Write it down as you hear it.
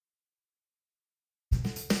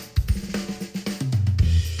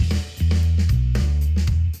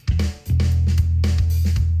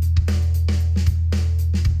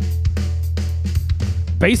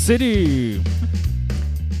Space City.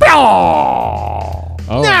 Oh.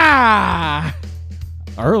 Nah!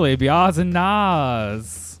 Early Biaz and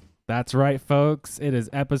Nas. That's right, folks. It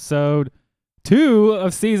is episode 2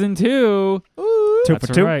 of season 2. Ooh. That's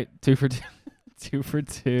for two? right. 2 for 2. 2 for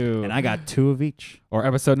 2. And I got 2 of each. Or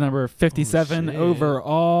episode number 57 shit.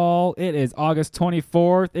 overall. It is August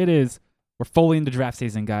 24th. We're fully into draft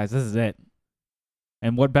season, guys. This is it.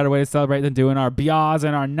 And what better way to celebrate than doing our Biaz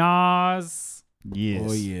and our Nas? Yes.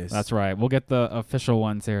 Oh, yes. That's right. We'll get the official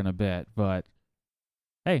ones here in a bit. But,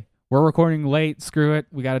 hey, we're recording late. Screw it.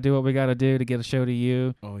 We got to do what we got to do to get a show to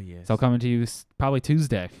you. Oh, yes. So coming to you probably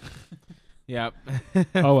Tuesday. Yep.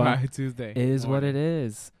 Oh, well. Friday, Tuesday. It is what it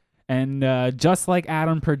is. And just like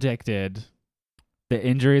Adam predicted, the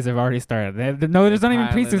injuries have already started. There's not even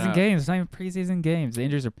piling preseason up. games. There's not even preseason games. The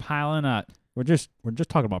injuries are piling up. We're just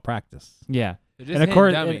talking about practice. Yeah. They're just And of hitting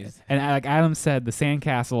course, dummies. and like Adam said, the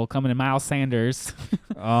sandcastle coming to Miles Sanders.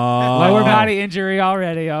 Oh. Lower body injury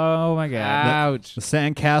already. Oh, my God. Ouch. The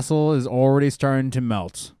sandcastle is already starting to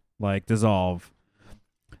melt, like dissolve.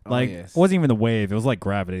 Like, oh, yes. it wasn't even the wave. It was like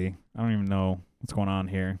gravity. I don't even know what's going on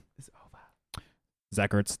here. It's over.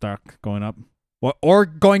 Zach Ertz stock going up. Or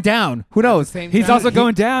going down. Who knows? Same He's time, also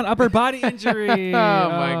going down. Upper body injury. Oh,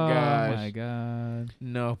 my Oh, gosh. my God.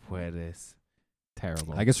 No puedes.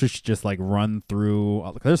 Terrible. I guess we should just like run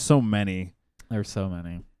through. There's so many. There's so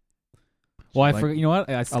many. Well, I Like, forgot. You know what?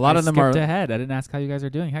 a lot of them skipped are- ahead. I didn't ask how you guys are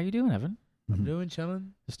doing. How you doing, Evan? I'm doing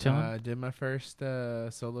chilling. Just chilling. Did my first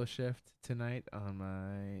solo shift tonight on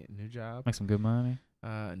my new job. Make some good money.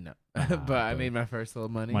 No. Ah, but I but made my first little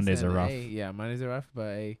money. Mondays are and, rough. hey, yeah, Mondays are rough, but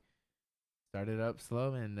I started up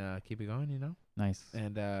slow and keep it going, you know? Nice.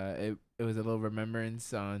 And it was a little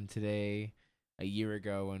remembrance on today, a year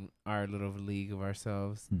ago, when our little league of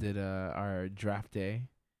ourselves did our draft day.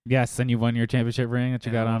 Yes, and you won your championship ring that you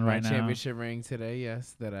And got I on won right my now. championship ring today,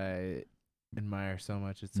 yes, that I admire so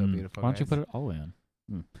much. It's so beautiful. Why don't you guys. put it all in?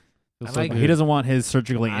 I Feels so like good. He doesn't want his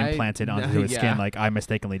surgically I- implanted onto no, his yeah. skin like I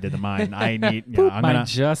mistakenly did to mine. I need. Yeah, Boop, I'm mine gonna.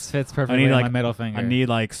 just fits perfectly need, on like, my middle finger. I need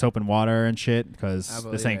like soap and water and shit I because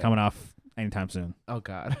believe this ain't it. coming off anytime soon. Oh,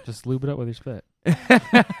 God. just lube it up with your spit.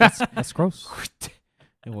 That's gross.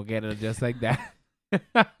 And we'll get it just like that.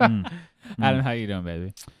 Mm. Adam, how you doing,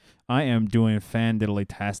 baby? I am doing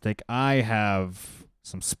fan-diddly-tastic. I have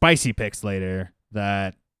some spicy picks later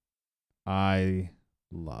that I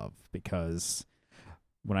love because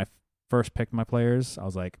when I first picked my players, I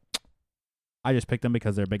was like, I just picked them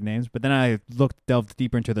because they're big names. But then I delved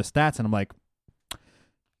deeper into the stats, and I'm like,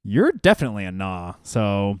 you're definitely a nah.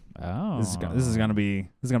 So Oh, this is gonna be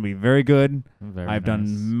very good. Very I've nice.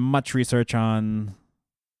 done much research on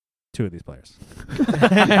 2 of these players.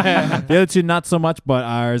 The other 2 not so much, but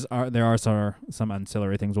there are some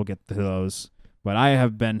ancillary things. We'll get to those. But I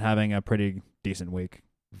have been having a pretty decent week.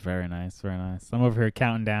 Very nice, very nice. I'm over here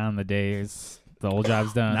counting down the days. The old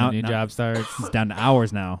job's done. Now- the new now- job starts. It's down to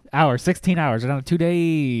hours now. 16 hours. We're down to 2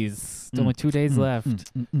 days. It's only 2 days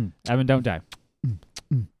left. Evan, don't die.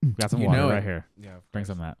 Got some You water know right it. here. Yeah, of Bring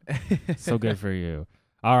course. some of that. So good for you.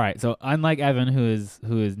 All right. So unlike Evan, who is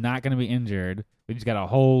not going to be injured, we just got a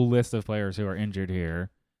whole list of players who are injured here.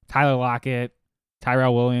 Tyler Lockett,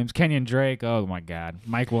 Tyrell Williams, Kenyon Drake. Oh my God,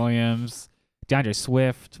 Mike Williams, DeAndre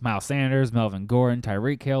Swift, Miles Sanders, Melvin Gordon,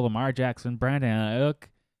 Tyreek Hill, Lamar Jackson, Brandon Ayuk,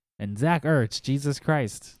 and Zach Ertz. Jesus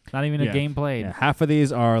Christ, not even a Yeah. game played. Yeah, half of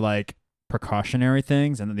these are like precautionary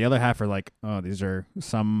things, and then the other half are like, oh, these are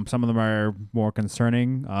some of them are more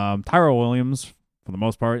concerning. Tyrell Williams, for the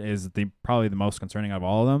most part, is probably the most concerning of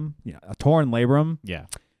all of them. Yeah, a torn labrum. Yeah.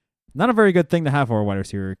 Not a very good thing to have for a wide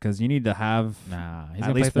receiver because you need to have Nah, he's at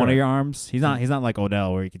gonna least play one through of it. your arms. He's not like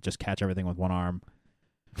Odell where he could just catch everything with one arm.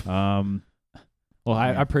 Well,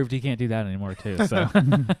 Yeah. I proved he can't do that anymore too. So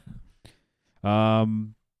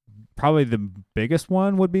Probably the biggest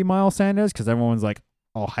one would be Miles Sanders because everyone's like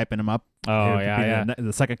all hyping him up. oh It could yeah, be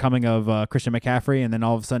the second coming of Christian McCaffrey, and then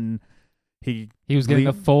all of a sudden he he was getting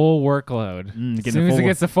a Lee- full workload. As getting soon a as he full-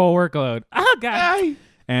 gets the full workload, oh God.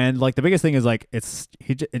 and like the biggest thing is like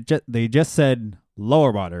they just said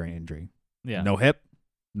lower body injury. Yeah, No hip,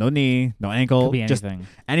 no knee, no ankle, could be just anything.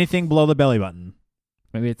 anything below the belly button.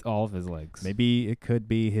 Maybe it's all of his legs. Maybe it could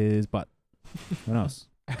be his butt. Who knows?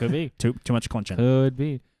 Could be. Too much clenching. Could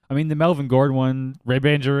be. I mean, the Melvin Gordon one, rib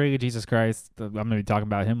injury, Jesus Christ. I'm going to be talking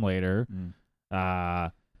about him later.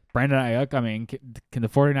 Brandon Ayuk, I mean, can the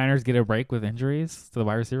 49ers get a break with injuries to the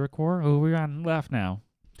wide receiver core? Who we got left now?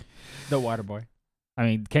 The water boy. I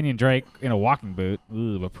mean, Kenyon Drake in a walking boot.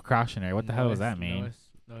 Ooh, but precautionary. What the hell does that mean?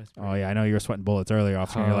 Oh yeah, I know you were sweating bullets earlier,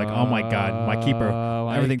 officer. You're like, oh my god, my keeper.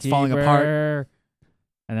 My Everything's falling apart.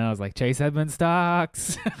 And then I was like, Chase Edmonds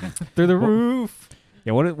stocks through the roof.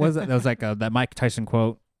 Yeah, what was it? That was like that Mike Tyson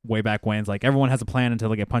quote way back when. It's like everyone has a plan until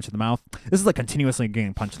they get punched in the mouth. This is like continuously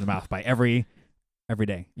getting punched in the mouth by every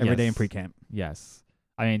day in Yes. pre-camp. Yes.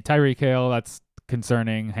 I mean, Tyreek Hill, that's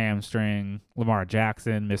concerning. Hamstring. Lamar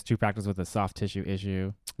Jackson missed 2 practices with a soft tissue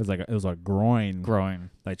issue. It was a groin, Groin.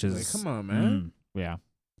 like just Like, come on, man. Yeah.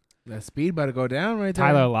 That speed about to go down right there.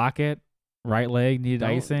 Tyler Lockett, right leg needed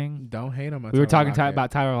Don't- ing. Don't hate on my We were Tyler talking Lockett.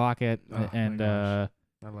 about Tyler Lockett, Oh, my and gosh.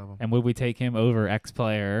 I love him. and would we take him over X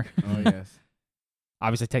player? Oh, yes.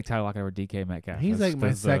 Obviously, take Tyler Lockett over DK Metcalf. He's That's- like my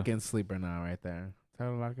that's, second sleeper now right there.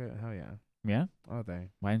 Tyler Lockett? Hell yeah. Yeah. All day.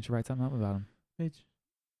 Why didn't you write something up about him? Bitch.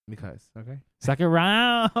 Because, okay? Second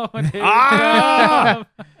round. Ah!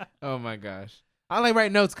 Oh, my gosh. I like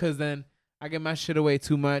write notes because then I get my shit away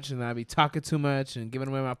too much and I be talking too much and giving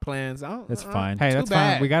away my plans. That's fine. Hey, Too that's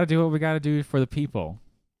bad. fine. We got to do what we got to do for the people.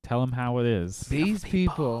 Tell them how it is. These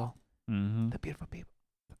people. Mm-hmm. The beautiful people.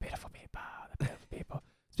 The beautiful people. The beautiful people.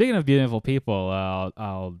 Speaking of beautiful people,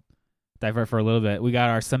 I'll divert for a little bit. We got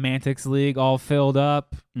our Semantics League all filled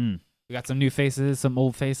up. Mm. We got some new faces, some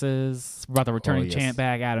old faces. We brought the returning yes. champ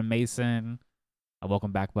back, Adam Mason.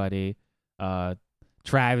 Welcome back, buddy.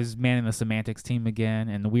 Trav is manning the Semantics team again,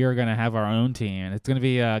 and we are going to have our own team. And it's going to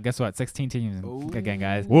be, guess what, 16 teams again,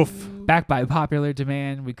 guys. Woof. Back by popular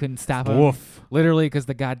demand. We couldn't stop them. Woof. Literally because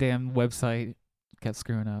the goddamn website kept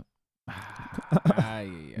screwing up.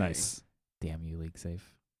 Nice. Damn you, League Safe.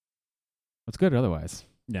 What's good otherwise?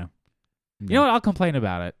 Yeah. You know what? I'll complain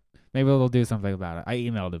about it. Maybe they'll do something about it. I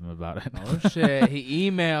emailed him about it. Oh, shit. He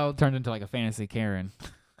emailed. Turned into like a fantasy Karen.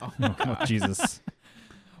 Oh, Jesus.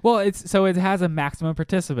 Well, it has a maximum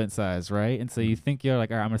participant size, right? And so you think you're like,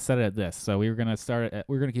 all right, I'm gonna set it at this. So we were gonna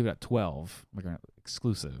we're gonna keep it at 12.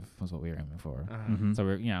 Exclusive was what we were aiming for. Mhm.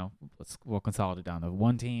 So we'll consolidate down to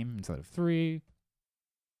 1 team instead of 3,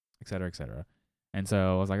 et cetera, et cetera. And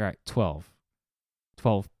so I was like, all right, 12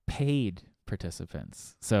 paid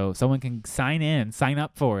participants. So someone can sign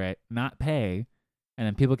up for it, not pay, and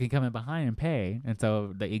then people can come in behind and pay. And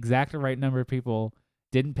so the exact right number of people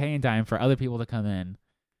didn't pay in time for other people to come in.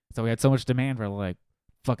 So we had so much demand for like,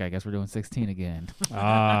 fuck, I guess we're doing 16 again.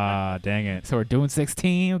 Ah, dang it. So we're doing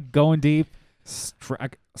 16, going deep.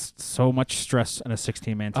 So much stress in a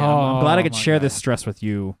 16-man team. Oh, I'm glad I could my share God. this stress with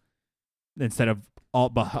you instead of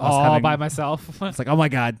us All having, by myself. It's like, oh my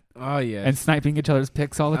God. Oh, yeah. And sniping each other's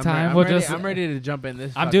picks all the time. I'm ready to jump in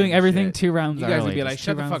this. I'm doing fucking everything shit. 2 rounds You early. guys would be like, Just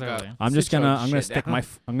shut 2 the rounds fuck up. early. I'm Sit just gonna your I'm gonna shit stick down.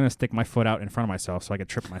 I'm gonna stick my foot out in front of myself so I can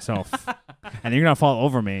trip myself, and you're gonna fall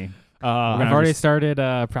over me. I've already started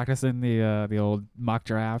practicing the old mock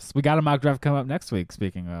drafts. We got a mock draft come up next week.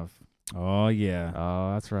 Speaking of, Oh yeah.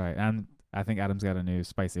 oh, that's right. And I think Adam's got a new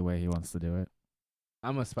spicy way he wants to do it.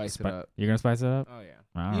 I'm going to spice it up. You're gonna spice it up? Oh, yeah.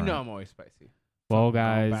 All You know right. I'm always spicy. Well, I'm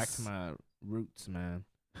going guys, back to my roots, man.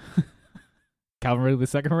 Calvin Ridley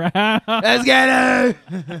second round. Let's get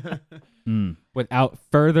it! Without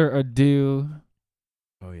further ado,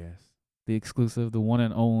 Oh, yes. the exclusive, the one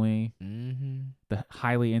and only, Mm-hmm. the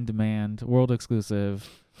highly in demand, world exclusive,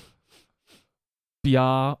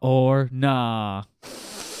 Bia or Nah.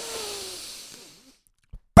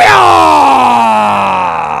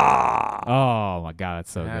 Oh my God,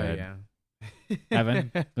 that's so good. Yeah.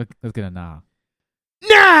 Evan, let's get a Nah.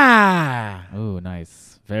 Nah! Oh,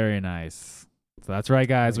 nice. Very nice. So that's right,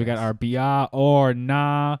 guys. We got Yes. our Bia or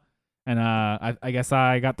Nah. And I guess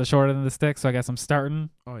I got the short end of the stick, so I guess I'm starting.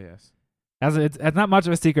 Oh, yes. It's not much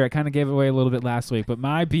of a secret. I kind of gave it away a little bit last week, but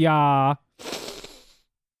my Bia,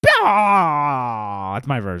 that's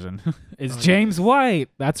my version, is Oh, James yes. White.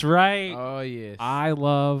 That's right. Oh, yes. I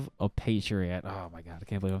love a Patriot. Oh my God, I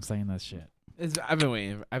can't believe I'm saying this shit. I've been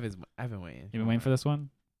waiting. I've been waiting. You been waiting for this one?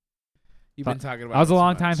 You've been talking about I was it a so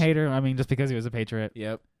long time much. hater. I mean, just because he was a Patriot.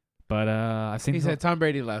 Yep. But I've seen. He said Tom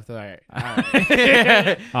Brady left. All right.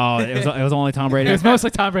 Oh, it was only Tom Brady. It was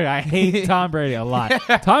mostly Tom Brady. I hate Tom Brady a lot.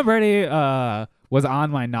 Tom Brady was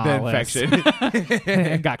on my The nah list infection.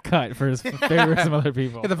 and got cut for his favor some other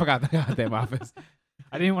people. Get the fuck out of the goddamn office.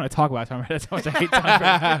 I didn't even want to talk about Tom Brady. That's how much I hate Tom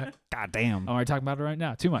Brady. God damn. I'm already talking about it right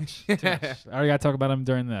now. Too much. Too much. I already got to talk about him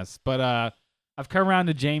during this. But I've come around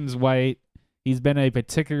to James White. He's been a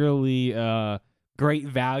particularly great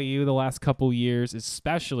value the last couple years,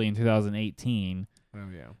 especially in 2018. Oh,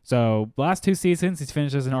 yeah. So the last 2 seasons, he's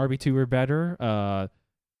finished as an RB2 or better.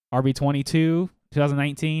 RB22,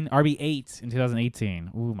 2019. RB8 in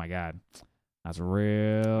 2018. Ooh, my God. That's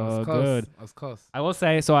real good. I was close. I will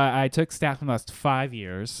say, so I took stats from the last 5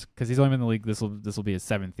 years because he's only been in the league. This will be his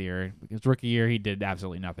 7th year. His rookie year, he did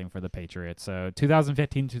absolutely nothing for the Patriots. So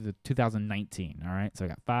 2015 to 2019. All right, so I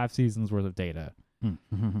got 5 seasons worth of data. So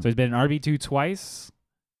he's been an RB2 twice,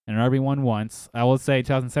 and an RB1 once. I will say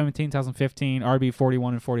 2017, 2015, RB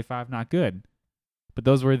 41 and 45, not good. But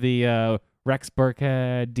those were the Rex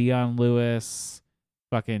Burkhead, Dion Lewis,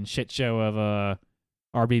 fucking shit show of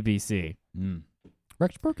RBBC.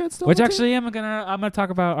 Rex Burkhead still. Which on the team? actually, I'm gonna talk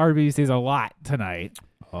about RBBCs a lot tonight.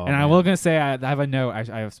 Oh, And I man. will gonna say I have a note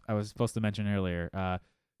I was supposed to mention earlier.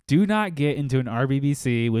 Do not get into an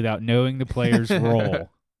RBBC without knowing the player's role.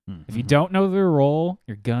 If you don't know their role,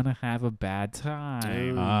 you're gonna have a bad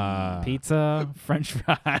time. Pizza, French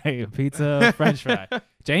fry, pizza, French fry.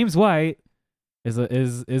 James White is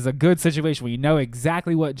a good situation where you know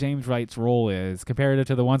exactly what James White's role is. Comparative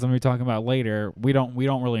to the ones I'm gonna be talking about later, we don't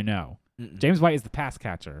really know. James White is the pass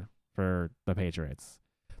catcher for the Patriots.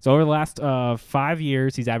 So over the last 5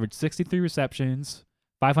 years, he's averaged 63 receptions,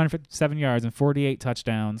 557 yards, and 48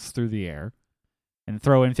 touchdowns through the air, and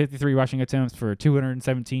throw in 53 rushing attempts for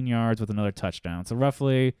 217 yards with another touchdown. So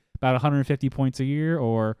roughly about 150 points a year,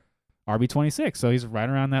 or RB26. So he's right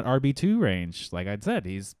around that RB2 range. Like I said,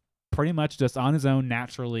 he's pretty much just on his own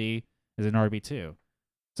naturally as an RB2.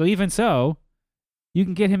 So even so, you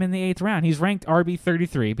can get him in the 8th round. He's ranked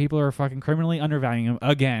RB33. People are fucking criminally undervaluing him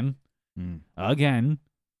again. Again.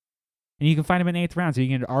 And you can find him in 8th round. So you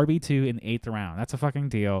can get an RB2 in the 8th round. That's a fucking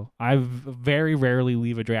deal. I very rarely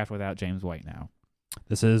leave a draft without James White now.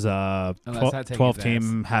 This is Unless I take 12 his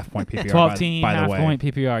team half point PPR. 12 team, by the half way. point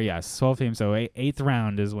PPR, yes. 12 team. So 8th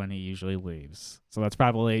round is when he usually leaves. So that's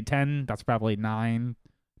probably 10. That's probably 9.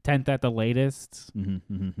 10th at the latest.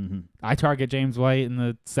 I target James White in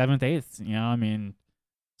the 7th, 8th. You know, I mean,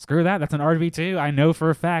 screw that. That's an RB2. I know for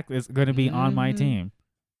a fact it's going to be on my team.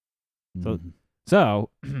 So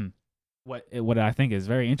what I think is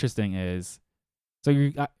very interesting is, so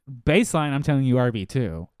you baseline, I'm telling you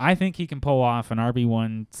RB2. I think he can pull off an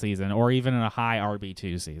RB1 season or even a high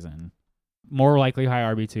RB2 season. More likely high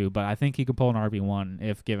RB2, but I think he could pull an RB1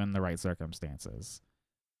 if given the right circumstances.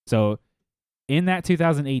 So in that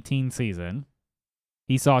 2018 season,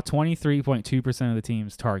 he saw 23.2% of the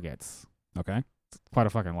team's targets. Okay. It's quite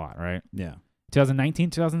a fucking lot, right? Yeah.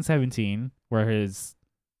 2019, 2017, where his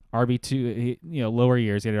RB2, lower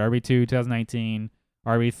years, he had RB2 2019,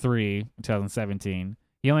 RB3 2017.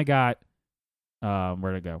 He only got,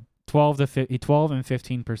 where'd it go? 12 and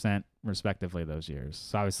 15% respectively those years.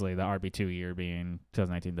 So obviously the RB2 year being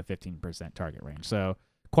 2019, the 15% target range. So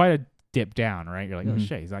quite a dip down, right? You're like, oh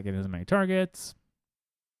shit, he's not getting as many targets.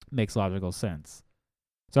 Makes logical sense.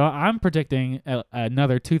 So I'm predicting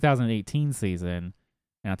another 2018 season,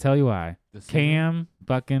 and I'll tell you why. Cam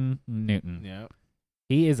fucking Newton. Yep.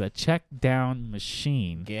 He is a check down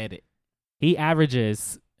machine. Get it. His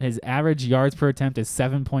average yards per attempt is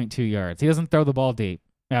 7.2 yards. He doesn't throw the ball deep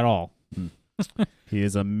at all. He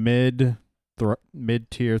is a mid-tier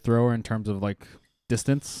thrower in terms of like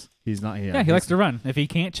distance. He's not. Yeah, he likes to run. If he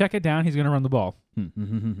can't check it down, he's going to run the ball.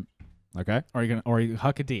 Okay. Or you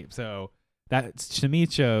huck it deep. So that to me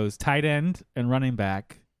shows tight end and running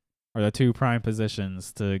back are the two prime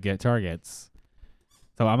positions to get targets.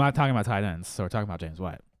 So I'm not talking about tight ends. So we're talking about James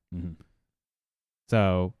White.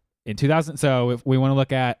 So in 2000, so if we want to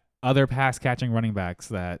look at other pass catching running backs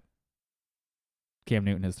that Cam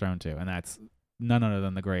Newton has thrown to, and that's none other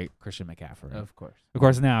than the great Christian McCaffrey. Of course. Of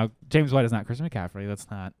course, now James White is not Christian McCaffrey. Let's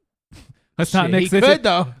not Shit, mix he the could,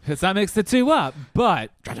 though. Let's not mix the two up.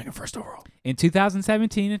 But Drafting him first overall. in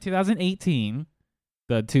 2017 and 2018,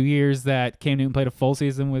 the 2 years that Cam Newton played a full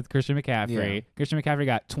season with Christian McCaffrey, Christian McCaffrey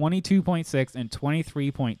got 22.6 and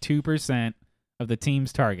 23.2% of the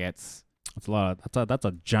team's targets. That's a lot. That's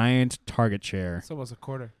a giant target share. It's almost a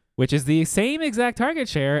quarter. Which is the same exact target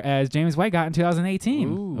share as James White got in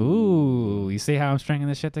 2018. Ooh, you see how I'm stringing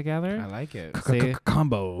this shit together? I like it.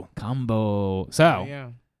 Combo. So, Yeah.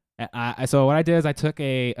 so what I did is I took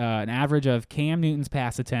an average of Cam Newton's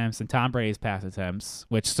pass attempts and Tom Brady's pass attempts,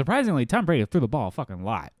 which surprisingly Tom Brady threw the ball a fucking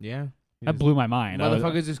lot. Yeah. That blew my mind.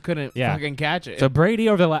 Motherfuckers just couldn't fucking catch it. So Brady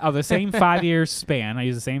over the same 5 year span, I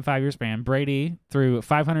use the same 5 year span. Brady threw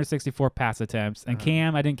 564 pass attempts, and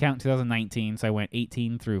Cam I didn't count in 2019, so I went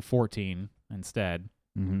 18 through 14 instead.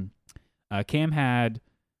 Cam had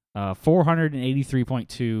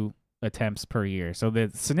 483.2 attempts per year, so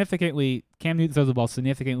Cam Newton throws the ball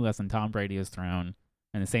significantly less than Tom Brady has thrown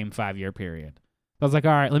in the same 5 year period. So I was like,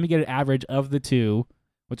 all right, let me get an average of the two,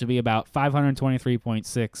 which would be about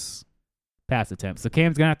 523.6 pass attempts. So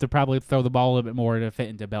Cam's going to have to probably throw the ball a little bit more to fit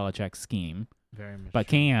into Belichick's scheme. Very much. But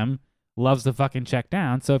Cam loves to fucking check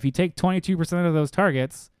down. So if you take 22% of those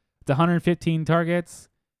targets, it's 115 targets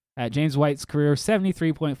at James White's career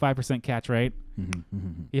 73.5% catch rate.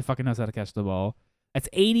 He fucking knows how to catch the ball. That's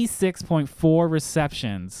 86.4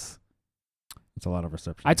 receptions. That's a lot of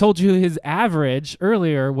receptions. I told you his average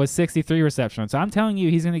earlier was 63 receptions. So I'm telling you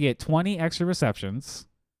he's going to get 20 extra receptions.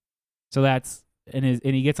 So that's and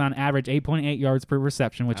he gets on average 8.8 yards per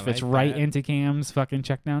reception, which I fits like right that. into Cam's fucking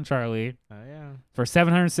check down Charlie Oh yeah. for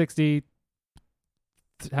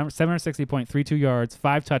 760.32 yards,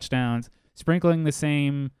 5 touchdowns, sprinkling the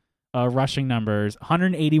same rushing numbers,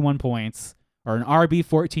 181 points, or an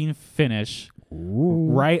RB14 finish. Ooh.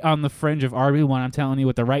 Right on the fringe of RB1. I'm telling you,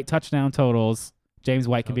 with the right touchdown totals, James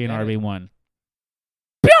White can be an Okay. RB1.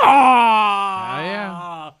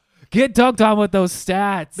 yeah. Get dunked on with those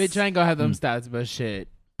stats. Bitch, I ain't gonna have them stats, but shit.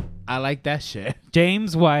 I like that shit.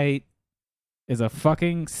 James White is a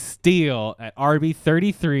fucking steal at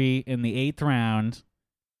RB33 in the 8th round.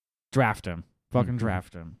 Draft him. Fucking Mhm.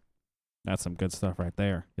 draft him. That's some good stuff right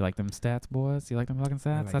there. You like them stats, boys? You like them fucking stats?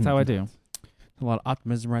 like That's them. how I do. A lot of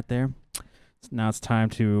optimism right there. Now it's time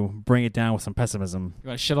to bring it down with some pessimism. You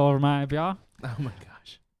want to shit all over my IPR? Oh my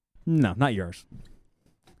gosh. No, not yours.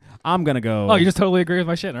 I'm gonna go. Oh, you just totally agree with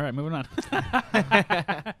my shit. All right, moving on.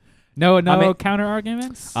 No counter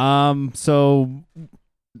arguments? So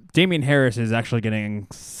Damian Harris is actually getting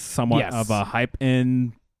somewhat Yes. of a hype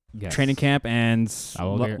in Yes. training camp, and I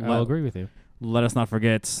will agree with you. let us not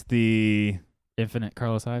forget the Infinite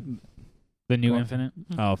Carlos Hyde. The new What? Infinite.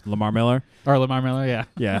 Lamar Miller, Or Lamar Miller, yeah.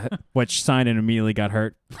 yeah, which signed and immediately got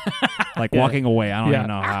hurt, like walking away. I don't Yeah. even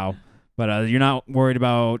know how, but you're not worried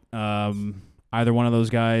about either one of those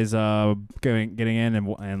guys getting in,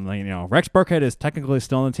 and like, Rex Burkhead is technically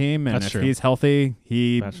still on the team, and That's if true. he's healthy,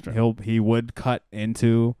 That's true. he would cut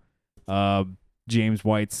into James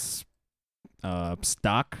White's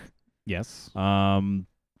stock. Yes.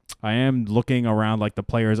 I am looking around like the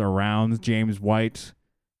players around James White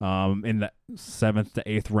in the 7th to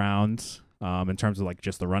 8th rounds in terms of like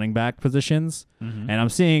just the running back positions. Mm-hmm. And I'm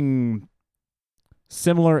seeing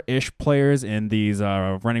similar-ish players in these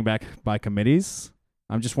running back by committees.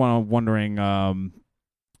 I'm just wondering,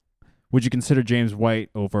 would you consider James White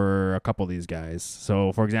over a couple of these guys?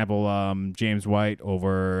 So, for example, James White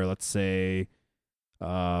over, let's say,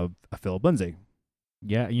 Philip Lindsay.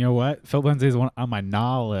 Yeah, you know what? Phil Lindsay is on my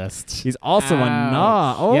nah list. He's also a Ouch.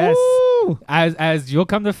 nah. Oh, Yes. As you'll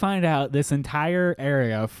come to find out, this entire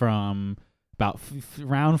area from about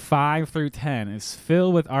round 5 through 10 is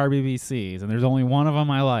filled with RBBCs, and there's only one of them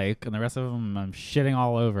I like, and the rest of them I'm shitting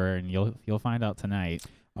all over, and you'll find out tonight.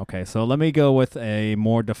 Okay, so let me go with a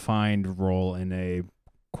more defined role in a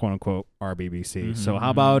quote-unquote RBBC. So how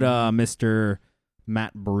about Mr.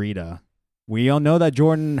 Matt Breida? We all know that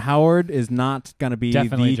Jordan Howard is not going to be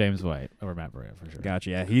Definitely James White over Matt Breida for sure. Gotcha.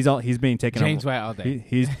 Yeah, he's being taken. James White all day.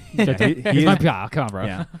 He's He's my PA. Come on, bro.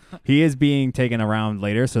 yeah, he is being taken around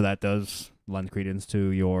later, so that does lend credence to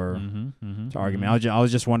your to argument. I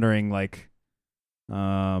was just wondering, like,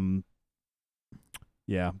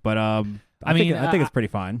 yeah, but I think it's pretty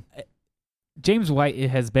fine. James White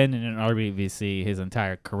has been in an RBVC his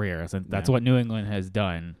entire career, so that's Yeah. what New England has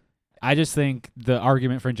done. I just think the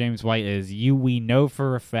argument for James White is we know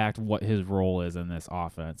for a fact what his role is in this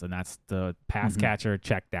offense, and that's the pass catcher,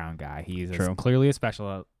 check down guy. He's True. clearly a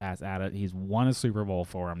specialist at it. He's won a Super Bowl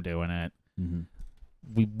for him doing it.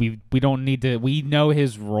 We don't need to. We know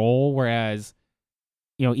his role. Whereas,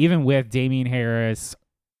 even with Damian Harris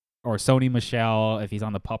or Sony Michel, if he's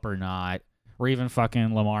on the pup or not, or even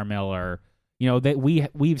fucking Lamar Miller. That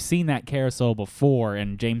we've seen that carousel before,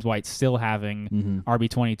 and James White still having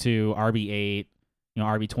RB22, RB8,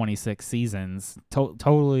 RB26 seasons.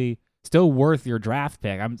 Totally still worth your draft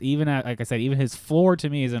pick. I'm even at, like I said, even his floor to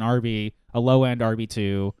me is an RB, a low end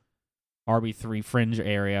RB2, RB3 fringe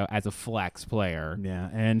area as a flex player. Yeah,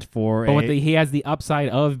 and for But he has the upside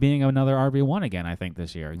of being another RB1 again, I think,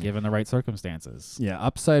 this year, given the right circumstances. Yeah,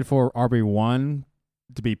 upside for RB1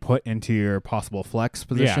 to be put into your possible flex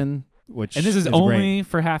position. Which And this is great. only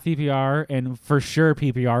for half PPR and for sure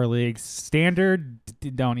PPR leagues. Standard,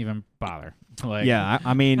 don't even bother. Like, Yeah,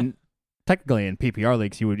 I mean, technically in PPR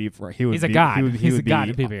leagues, he would he's a be, god. He would, He's a be god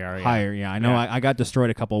in PPR. Yeah. higher. Yeah, I know. Yeah. I got destroyed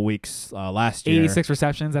a couple of weeks last year. 86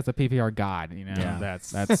 receptions. That's a PPR god. Yeah,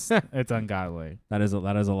 that's that's it's ungodly. that is a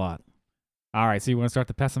lot. All right, so you want to start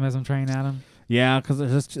the pessimism train, Adam? Yeah, because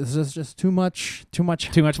there's just too much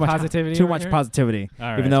Positivity. too right much here? positivity. All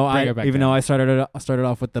right, Even though bring it back down. I started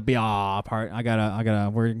off with the blah part,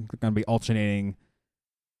 we're gonna be alternating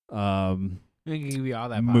We can give you all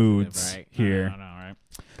that moods positive, right? here. I know, right?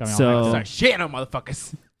 Got me all So- hyped up. Start shitting on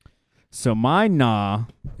motherfuckers. So my nah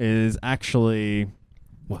is actually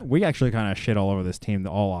we actually kind of shit all over this team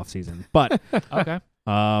all off season, but Okay.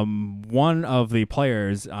 one of the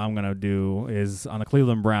players I'm gonna do is on the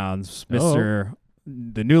Cleveland Browns,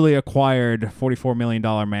 the newly acquired $44 million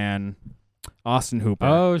man, Austin Hooper.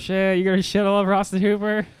 Oh shit! You're gonna shit all over Austin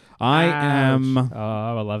Hooper. I Ouch. am. Oh,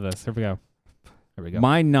 I love this. Here we go. Here we go.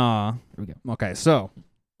 My nah. Here we go. Okay, so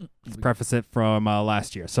let's preface it from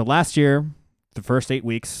last year. So last year, the first 8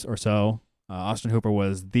 weeks or so, Austin Hooper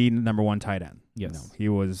was the number 1 tight end. Yes. He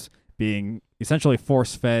was being essentially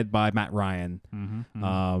force-fed by Matt Ryan.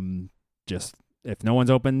 Mm-hmm. Just if no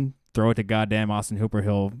one's open, throw it to goddamn Austin Hooper.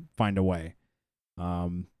 He'll find a way.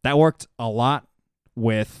 That worked a lot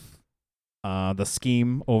with the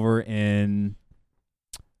scheme over in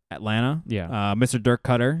Atlanta. Yeah. Mr. Dirk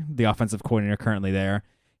Cutter, the offensive coordinator currently there,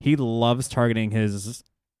 he loves targeting his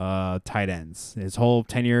tight ends. His whole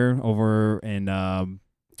tenure over in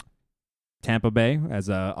Tampa Bay as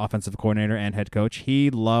a offensive coordinator and head coach, he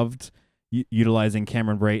loved utilizing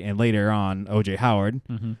Cameron Brate and later on O.J. Howard,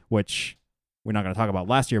 Mm-hmm. which we're not going to talk about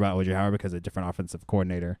last year about O.J. Howard because a different offensive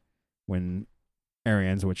coordinator when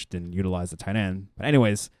Arians, which didn't utilize the tight end. But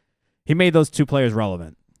anyways, he made those 2 players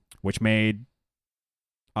relevant, which made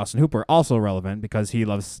Austin Hooper also relevant because he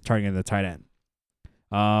loves targeting the tight end.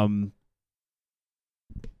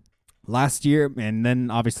 Last year, and then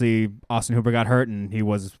obviously Austin Hooper got hurt and he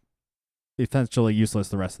was essentially useless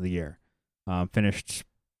the rest of the year. Finished,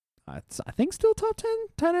 I think, still top 10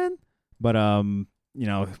 tight end, but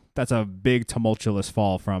that's a big tumultuous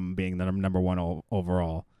fall from being the number 1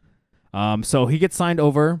 overall. So he gets signed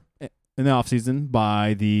over in the offseason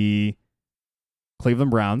by the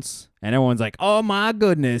Cleveland Browns, and everyone's like, oh my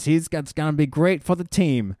goodness, it's going to be great for the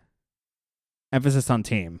team. Emphasis on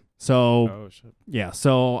team. So,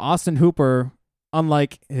 so Austin Hooper,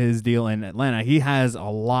 unlike his deal in Atlanta, he has a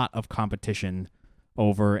lot of competition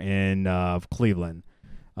over in Cleveland.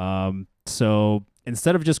 So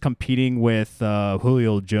instead of just competing with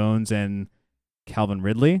Julio Jones and Calvin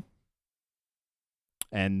Ridley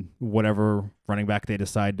and whatever running back they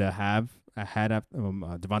decide to have,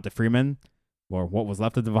 Devonta Freeman, or what was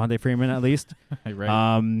left of Devonta Freeman at least,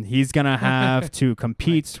 Right. he's going to have to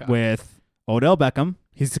compete with Odell Beckham.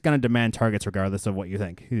 He's going to demand targets regardless of what you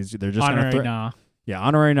think. They're just going to nah. Yeah,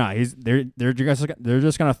 honorary not. They're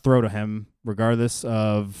just going to throw to him regardless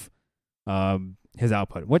of his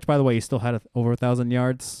output. Which, by the way, he still had over 1,000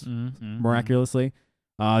 yards miraculously.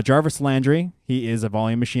 Jarvis Landry, he is a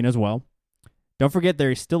volume machine as well. Don't forget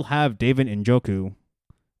they still have David Njoku,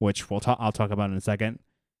 which I'll talk about in a second,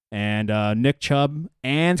 and Nick Chubb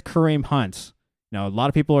and Kareem Hunt. Now, a lot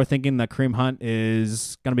of people are thinking that Kareem Hunt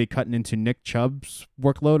is going to be cutting into Nick Chubb's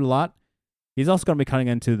workload a lot. He's also going to be cutting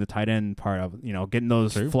into the tight end part of, getting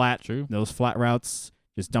those flat routes,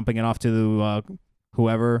 just dumping it off to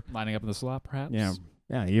whoever. Lining up in the slot, perhaps? Yeah,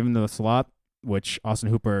 even the slot, which Austin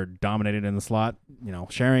Hooper dominated in the slot,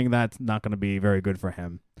 sharing that's not going to be very good for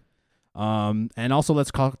him. And also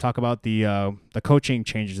let's talk about the coaching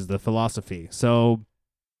changes, the philosophy. So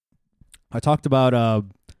I talked about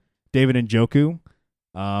David Njoku.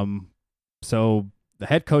 So the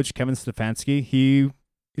head coach, Kevin Stefanski, he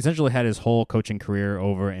essentially had his whole coaching career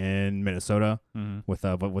over in Minnesota with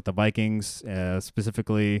the Vikings.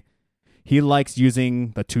 Specifically, he likes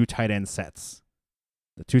using the 2 tight end sets.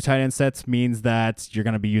 The 2 tight end sets means that you're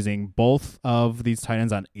going to be using both of these tight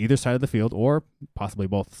ends on either side of the field, or possibly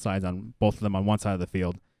both of them on one side of the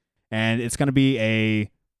field. And it's going to be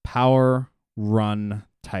a power run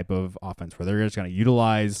type of offense where they're just going to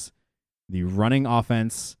utilize the running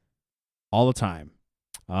offense all the time.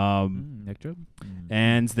 Nick Chubb.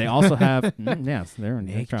 And they also have yes, they're in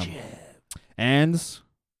Nick Chubb. And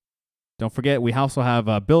don't forget, we also have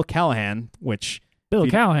Bill Callahan, which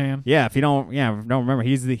Callahan. Yeah, if you don't remember,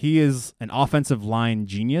 he is an offensive line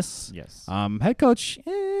genius. Yes. Head coach,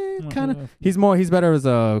 kind of. He's better as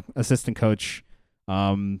a assistant coach.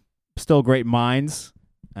 Still great minds.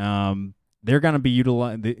 They're gonna be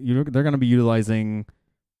utilizing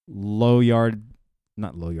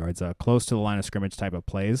close to the line of scrimmage type of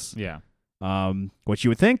plays. Yeah. Which you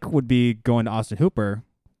would think would be going to Austin Hooper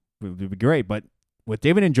would be great, but with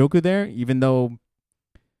David Njoku there, even though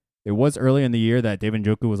it was early in the year that David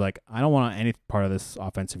Njoku was like, I don't want any part of this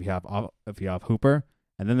offense if you have Hooper,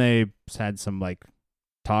 and then they had some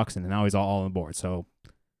talks, and now he's all on board. So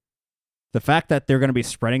the fact that they're going to be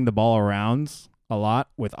spreading the ball around a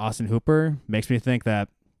lot with Austin Hooper makes me think that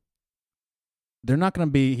he's not going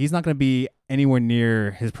to be anywhere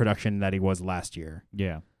near his production that he was last year.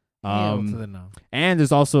 Yeah. And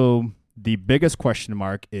there's also the biggest question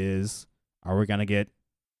mark is, are we going to get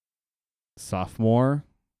sophomore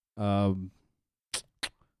or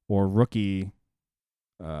rookie?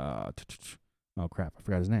 Oh crap! I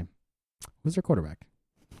forgot his name. Who's their quarterback?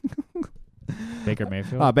 Baker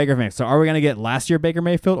Mayfield. Baker Mayfield. So are we going to get last year Baker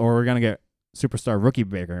Mayfield, or are we going to get superstar rookie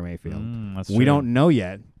Baker Mayfield? That's we true. don't know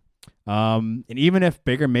yet. And even if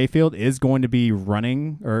Baker Mayfield is going to be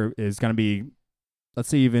running or is going to be, let's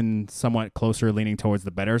say, even somewhat closer leaning towards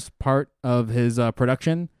the better part of his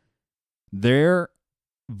production, their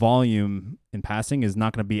volume in passing is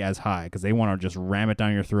not going to be as high because they want to just ram it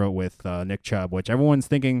down your throat with Nick Chubb, which everyone's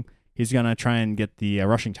thinking he's going to try and get the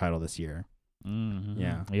rushing title this year. Mm-hmm.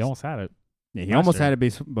 Yeah. He almost had it. Yeah, he Last almost year. had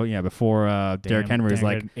it before Derrick Henry was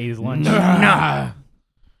like, ate his lunch. Nah.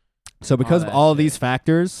 So because of that all of shit. these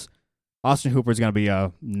factors, Austin Hooper is going to be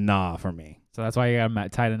a nah for me. So that's why you got him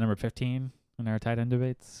at tight end number 15 in our tight end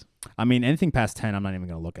debates. I mean, anything past 10, I'm not even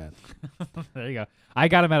going to look at. There you go. I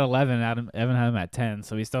got him at 11. Evan had him at 10,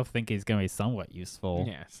 so we still think he's going to be somewhat useful.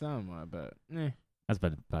 Yeah, somewhat, but That's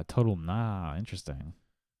been a total nah. Interesting.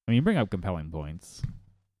 I mean, you bring up compelling points.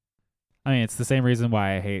 I mean, it's the same reason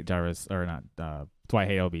why I hate Jarvis, or not, it's why I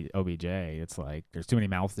hate OBJ. It's like there's too many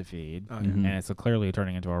mouths to feed, Oh, Mhm. and it's clearly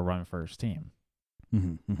turning into a run-first team.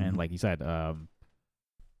 Mm-hmm. And like you said,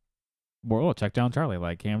 well, check down Charlie,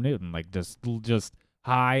 like Cam Newton, like just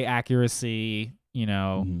high accuracy,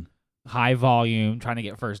 Mhm. high volume, trying to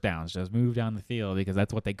get first downs, just move down the field because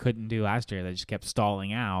that's what they couldn't do last year. They just kept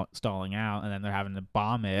stalling out, and then they're having to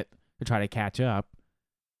bomb it to try to catch up.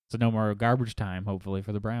 So no more garbage time, hopefully,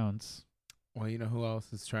 for the Browns. well, you know who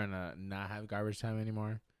else is trying to not have garbage time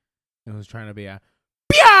anymore? And who's trying to be a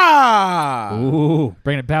Pia! Ooh.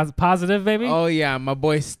 Bringing it positive, baby. Oh yeah, my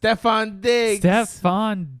boy Stephon Diggs.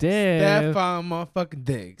 Stephon Diggs. Stephon motherfucking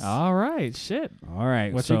Diggs. All right, shit. All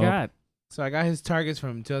right. What so, you got? So I got his targets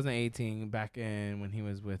from 2018 back in when he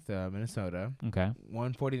was with Minnesota. Okay.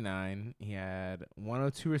 149. He had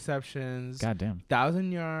 102 receptions, Goddamn,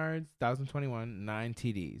 1,000 yards, 1,021, 9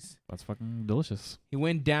 TDs. that's fucking delicious. He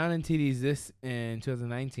went down in TDs in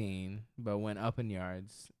 2019, but went up in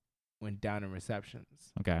yards, went down in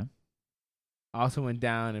receptions. Okay. Also went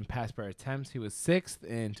down in pass per attempts. He was 6th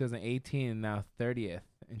in 2018 and now 30th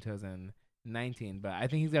in 2019. But I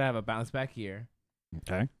think he's going to have a bounce back year.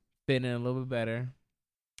 Okay. Fit in a little bit better.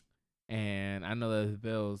 And I know that the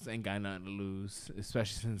Bills ain't got nothing to lose,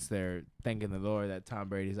 especially since they're thanking the Lord that Tom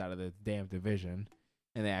Brady's out of the damn division.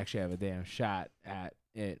 And they actually have a damn shot at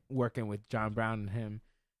it working with John Brown and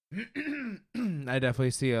him. I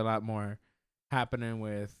definitely see a lot more happening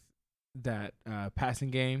with that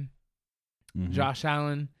passing game. Mhm. Josh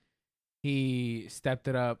Allen, he stepped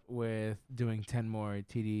it up with doing 10 more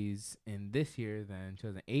TDs in this year than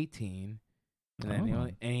 2018.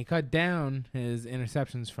 And then he cut down his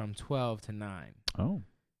interceptions from 12 to 9. Oh.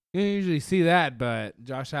 You don't usually see that, but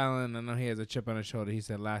Josh Allen, I know he has a chip on his shoulder, he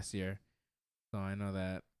said last year. So I know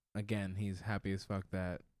that, again, he's happy as fuck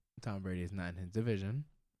that Tom Brady is not in his division.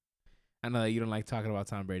 I know that you don't like talking about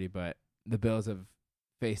Tom Brady, but the Bills have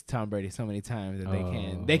faced Tom Brady so many times that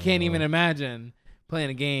they can't even imagine playing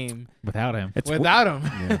a game Without him. It's without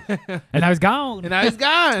him. And I was gone. And now he's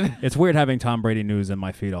gone. It's weird having Tom Brady news in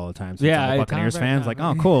my feed all the time. Since Yeah, I'm a Tom Buccaneers Brady- fans, like,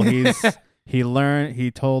 oh, cool.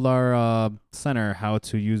 He told our center how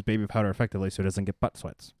to use baby powder effectively so he doesn't get butt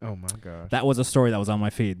sweats. Oh my gosh. That was a story that was on my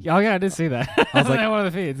feed. Oh, yeah, I did see that. I was like- on one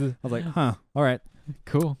of the feeds. I was like, huh, all right.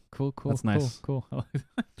 Cool. That's nice. Cool.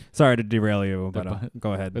 Sorry to derail you, but butt-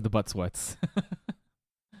 go ahead. With the butt sweats.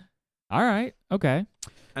 All right. Okay.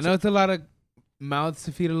 I know it's a lot of mouths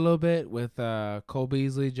to feed a little bit with Cole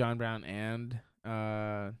Beasley, John Brown, and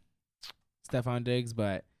Stephon Diggs,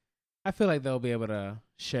 but I feel like they'll be able to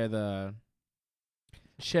share the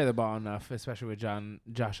ball enough, especially with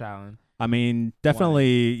Josh Allen. I mean,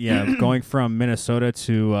 definitely, yeah, going from Minnesota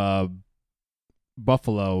to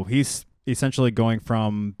Buffalo, he's essentially going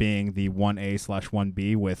from being the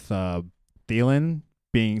 1A/1B with Thielen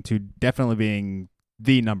definitely being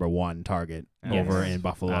the number one target over in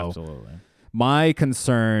Buffalo. Absolutely. My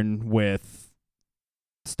concern with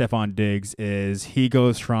Stephon Diggs is he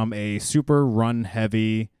goes from a super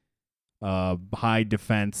run-heavy, high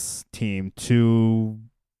defense team to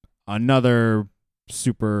another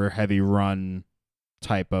super heavy run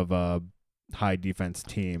type of high defense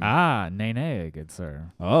team. Nene, good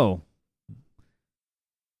sir. Oh,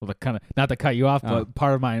 Well, not to cut you off, Oh. but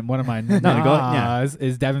one of my go ahead, yeah. nas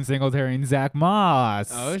is Devin Singletary and Zach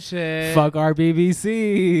Moss. Oh shit! Fuck our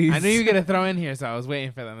BBCs. I knew you were gonna throw in here, so I was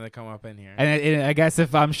waiting for them to come up in here. And I guess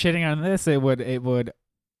if I'm shitting on this, it would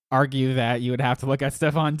argue that you would have to look at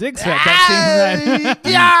Stephon Diggs. That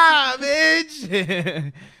yeah,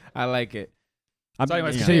 bitch. I like it. So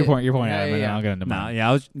anyways, yeah. continue your point, Yeah, Adam, and then yeah. I'll get into Nah, mine.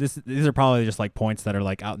 yeah, these are probably just like points that are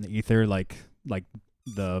like out in the ether, like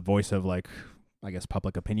the voice of like, I guess,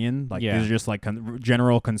 public opinion. Like Yeah. these are just like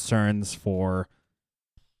general concerns for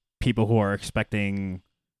people who are expecting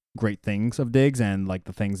great things of Diggs and like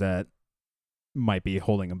the things that might be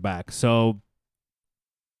holding him back. So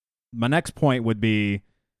my next point would be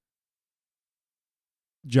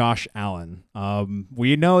Josh Allen.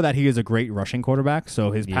 We know that he is a great rushing quarterback,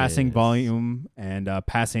 so his passing Yes. volume and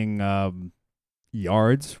passing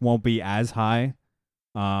yards won't be as high.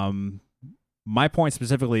 My point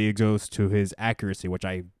specifically goes to his accuracy, which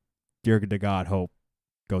I, dear to God, hope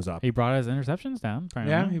goes up. He brought his interceptions down. Yeah,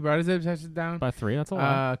 Apparently. he brought his interceptions down. by 3. That's a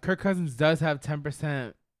lot. Kirk Cousins does have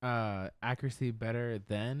 10% accuracy better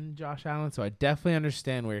than Josh Allen, so I definitely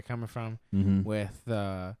understand where you're coming from Mm-hmm. with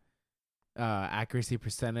the accuracy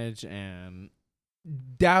percentage and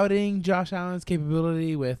doubting Josh Allen's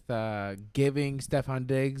capability with giving Stephon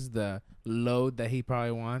Diggs the load that he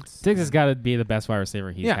probably wants. Diggs has got to be the best wide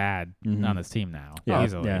receiver he's Yeah. had Mhm. on this team now. Yeah,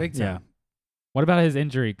 Easily. yeah, Big yeah. time. What about his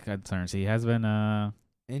injury concerns? He has been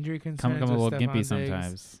Injury concerns. come a with little Stephon gimpy Diggs.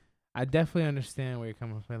 sometimes. I definitely understand where you're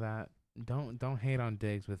coming from that. Don't hate on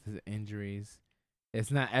Diggs with his injuries.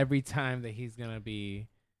 It's not every time that he's gonna be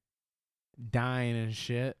dying and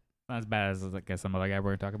shit. Not as bad as I guess some other guy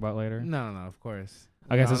we're gonna talk about later. No, of course.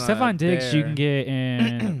 Okay, so No, Stephon Diggs you can there. get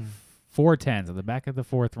in 410s at the back of the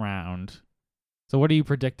 4th round. So what are you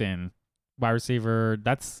predicting? Wide receiver,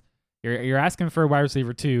 that's you're asking for a wide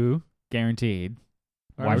receiver 2 guaranteed.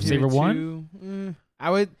 Wide receiver 1? I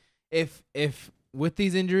would if with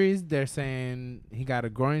these injuries they're saying he got a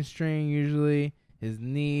groin strain usually, his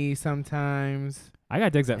knee sometimes, I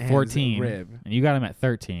got Diggs at and his 14 rib. and you got him at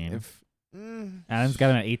 13. If Adam's got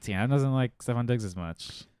him at 18. Adam doesn't like Stephon Diggs as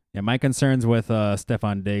much. Yeah, my concerns with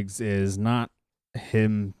Stephon Diggs is not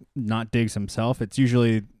Diggs himself. It's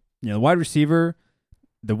usually the wide receiver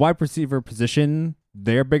position.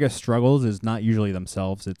 Their biggest struggles is not usually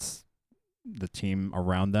themselves. It's the team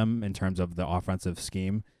around them in terms of the offensive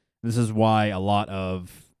scheme. This is why a lot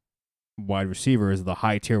of wide receivers, the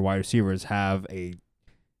high tier wide receivers, have a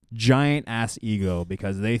giant ass ego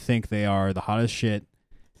because they think they are the hottest shit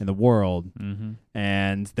in the world Mm-hmm.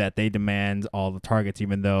 and that they demand all the targets,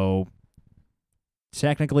 even though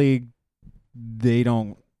technically they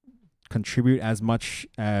don't contribute as much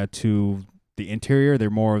to the interior. They're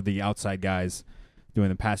more of the outside guys doing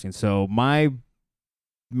the passing. So my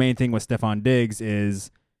main thing with Stephon Diggs is,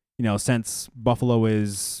 since Buffalo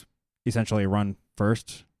is essentially a run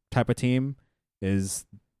first type of team, is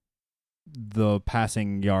the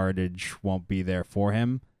passing yardage won't be there for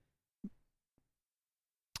him.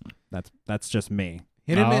 That's just me.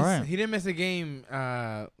 He didn't All miss. right. He didn't miss a game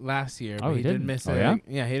last year. Oh, But he did didn't? miss Oh, a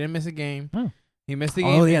yeah? He didn't miss a game. Oh. He missed a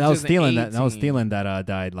game. Oh yeah, in that was Thielen. 2018. That was Thielen that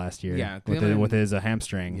died last year. Yeah, with Thielen- his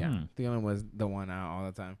hamstring. Yeah, Hmm. Thielen was the one out all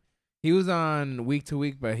the time. He was on week to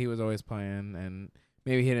week, but he was always playing, and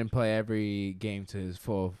maybe he didn't play every game to his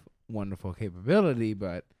full wonderful capability.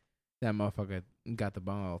 But that motherfucker got the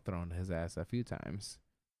ball thrown to his ass a few times.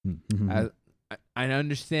 Mm-hmm. I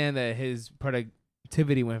understand that his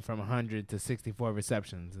productivity went from 100 to 64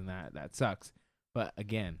 receptions, and that sucks. But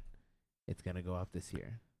again, it's gonna go up this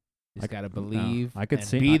year. Just gotta believe. I could and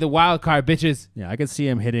see- be the wild card, bitches. Yeah, I could see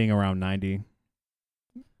him hitting around 90.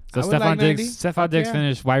 So I would like 90. Stephon Diggs yeah.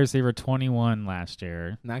 finished wide receiver 21 last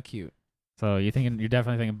year. Not cute. So you're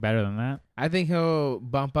definitely thinking better than that? I think he'll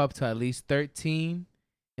bump up to at least 13,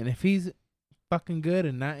 and if he's fucking good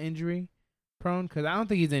and not injury prone, because I don't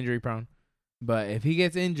think he's injury prone, but if he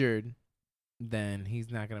gets injured, then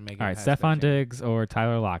he's not gonna make it. All right, past Stephon 13. Diggs or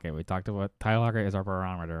Tyler Lockett. We talked about Tyler Lockett is our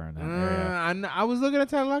barometer in that area. I was looking at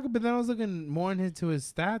Tyler Lockett, but then I was looking more into his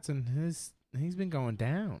stats, and he's been going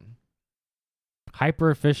down.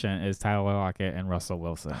 Hyper efficient is Tyler Lockett and Russell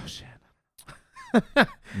Wilson. Oh shit.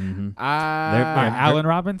 Mm-hmm. All right, They're- Allen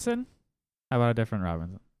Robinson? How about a different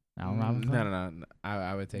Robinson? Allen Robinson? No.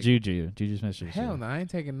 I would take Juju Smith-Schuster. Hell no, I ain't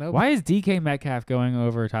taking no. Why is DK Metcalf going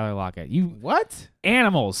over Tyler Lockett? You What?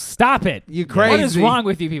 animals, stop it. You What is crazy. wrong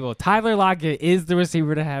with you people? Tyler Lockett is the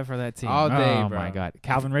receiver to have for that team. All day, oh bro. my God.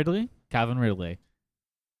 Calvin Ridley?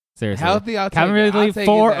 Seriously. Healthy, I'll Calvin take Ridley I'll take his ass.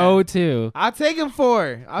 402. I'll take him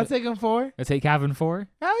 4. I'll take him 4. Let's take Calvin 4.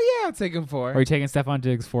 Hell yeah, I'll take him 4. Or are you taking Stephon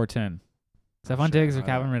Diggs 410? Stephon Sure, Diggs or why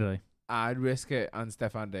Calvin not? Ridley? I'd risk it on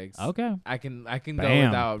Stephon Diggs. Okay. I can go Bam.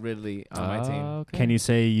 without Ridley on my team. Okay. Can you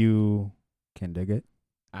say you can dig it?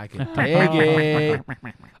 I can dig it.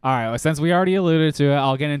 All right. Well, since we already alluded to it,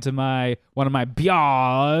 I'll get into one of my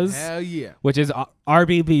bias, Hell yeah. which is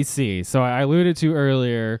RBBC. So I alluded to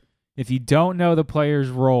earlier. If you don't know the player's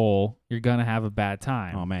role, you're gonna have a bad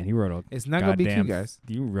time. Oh man, he wrote It's not gonna be cute, guys.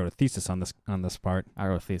 you wrote a thesis on this part. I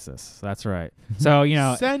wrote a thesis. That's right. So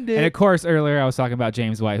Send and of it. course earlier I was talking about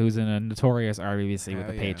James White, who's in a notorious RBBC with Hell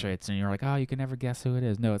the yeah. Patriots, and you're like, oh, you can never guess who it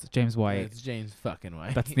is. No, it's James White. It's James fucking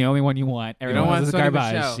White. That's the only one you want. Everyone don't else is want Sonny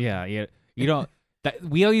garbage. Michel. Yeah, you don't. that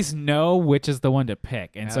we at least know which is the one to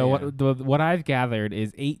pick. And so Hell what I've gathered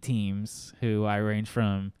is 8 teams who I range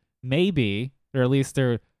from maybe, or at least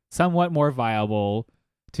they're somewhat more viable,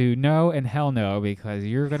 to no and hell no, because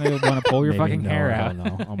you're gonna want to pull your Maybe fucking no hair or out.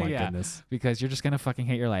 hell no. Oh my Yeah. goodness. Because you're just gonna fucking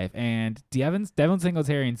hate your life. And Devin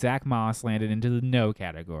Singletary and Zach Moss landed into the no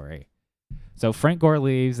category. So Frank Gore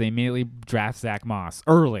leaves. They immediately draft Zach Moss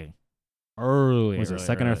early. Was it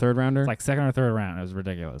second or third rounder? It's like second or third round. It was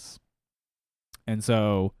ridiculous. And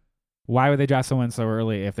so why would they draft someone so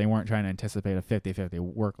early if they weren't trying to anticipate a 50-50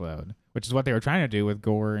 workload, which is what they were trying to do with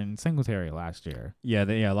Gore and Singletary last year. Yeah,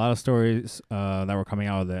 a lot of stories that were coming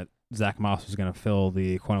out that Zach Moss was going to fill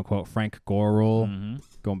the quote unquote Frank Gore role,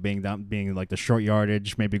 being like the short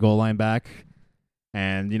yardage, maybe goal line back.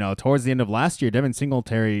 And towards the end of last year, Devin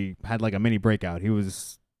Singletary had like a mini breakout. He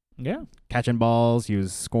was catching balls, he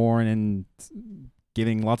was scoring and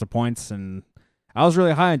giving lots of points, and I was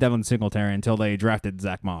really high on Devin Singletary until they drafted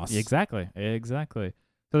Zach Moss. Exactly.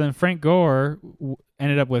 So then Frank Gore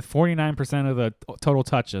ended up with 49% of the total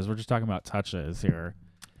touches. We're just talking about touches here.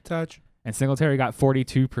 Touch. And Singletary got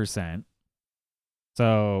 42%.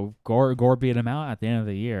 So Gore beat him out at the end of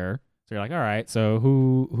the year. So you're like, all right, so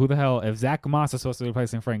who the hell, if Zach Moss is supposed to be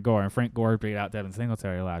replacing Frank Gore and Frank Gore beat out Devin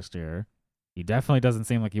Singletary last year, he definitely doesn't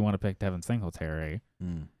seem like you want to pick Devin Singletary.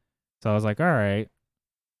 So I was like, all right.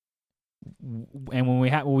 And when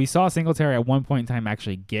we saw Singletary at one point in time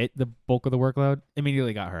actually get the bulk of the workload,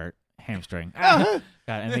 immediately got hurt, hamstring. And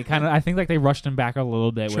they I think like they rushed him back a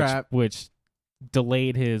little bit, which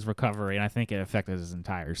delayed his recovery, and I think it affected his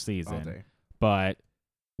entire season. But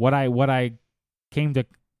what I came to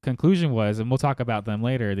conclusion was, and we'll talk about them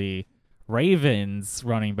later, the Ravens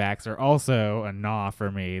running backs are also a nah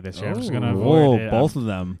for me this year. I'm just gonna avoid it. Both of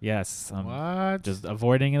them. Yes, What? just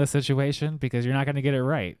avoiding the situation because you're not going to get it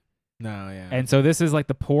right. No, yeah. And so this is like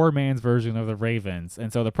the poor man's version of the Ravens.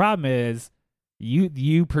 And so the problem is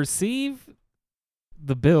you perceive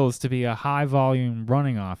the Bills to be a high volume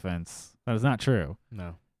running offense. That is not true.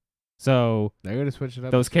 No. So They're going to switch it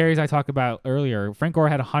up. those carries I talked about earlier, Frank Gore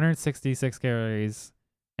had 166 carries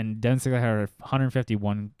and Devin Singletary had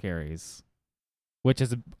 151 carries, which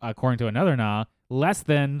is, according to another nah, less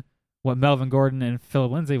than what Melvin Gordon and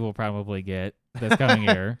Philip Lindsay will probably get this coming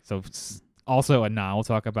year. So also a nah. We'll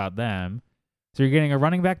talk about them. So you're getting a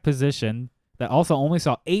running back position that also only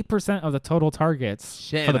saw 8% of the total targets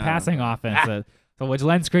for the passing offense. So which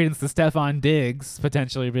lends credence to Stephon Diggs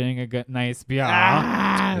potentially being a good, nice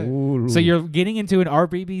Ooh. So you're getting into an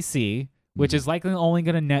RBBC, which is likely only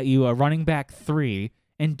going to net you a running back 3,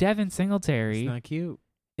 and Devin Singletary It's not cute.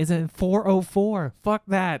 is a 404. Fuck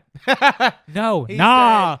that. No, He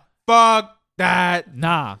nah, said, fuck that.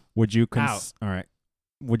 nah. Would you Out. all right?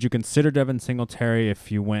 Would you consider Devin Singletary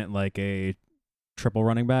if you went like a triple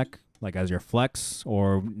running back, like as your flex,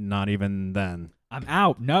 or not even then? I'm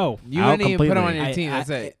out. No. You Out didn't even put him on completely. your team. That's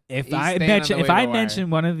it. If He's I staying on mention the if I waiver wire. mention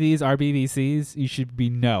one of these RBBCs, you should be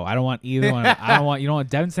no. I don't want either one. I don't want you don't want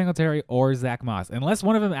Devin Singletary or Zach Moss unless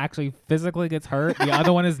one of them actually physically gets hurt. The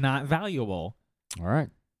other one is not valuable. All right.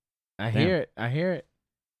 I hear it.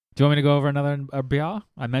 Do you want me to go over another RBR?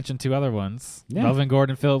 I mentioned 2 other ones. Yeah. Melvin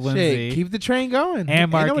Gordon, Philip Lindsay. Shit, keep the train going. And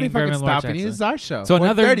Ain't nobody Mark fucking Ingram and Lamar stopping you. Jackson. This is our show. So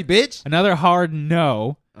another- 30, bitch. Another hard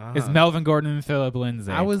no is Uh-huh. Melvin Gordon and Philip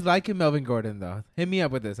Lindsay. I was liking Melvin Gordon though. Hit me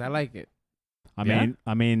up with this. I like it. I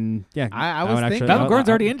mean, yeah. I would was actually- thinking- Melvin Gordon's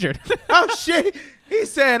already injured. Oh shit! He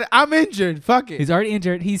said I'm injured. Fuck it. He's already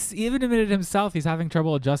injured. He's even admitted himself he's having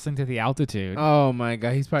trouble adjusting to the altitude. Oh my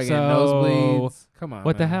god, he's probably getting So, nosebleeds. Come on.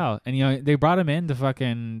 What the man. hell? And they brought him in to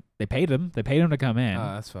fucking. They paid him to come in.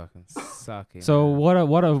 Oh, that's fucking sucky. So man.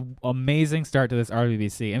 what a amazing start to this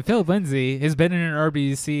RBBC. And Philip Lindsay has been in an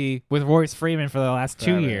RBBC with Royce Freeman for the last 2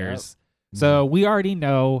 Forever, years. So we already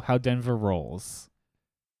know how Denver rolls.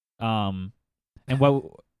 And what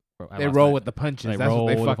they roll with the punches. They That's roll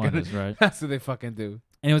what they with the fucking. punches, right? That's what they fucking do.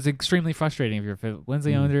 And it was extremely frustrating if you're a Philip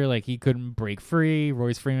Lindsay owner. Like he couldn't break free.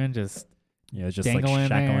 Royce Freeman just it's just like dangling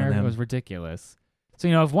shackling there. It him. was ridiculous. So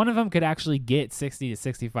if one of them could actually get 60 to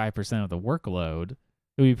 65% of the workload,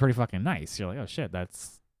 it would be pretty fucking nice. You're like, oh shit,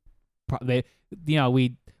 that's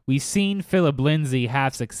we've seen Philip Lindsay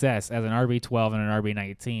have success as an RB12 and an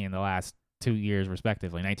RB19 the last 2 years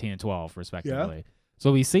respectively, 19 and 12 respectively.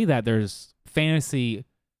 So we see that there's fantasy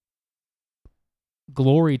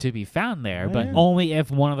glory to be found there, but Yeah. only if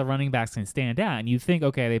one of the running backs can stand out. And you think,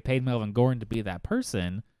 okay, they paid Melvin Gordon to be that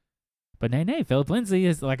person. But nay, Philip Lindsay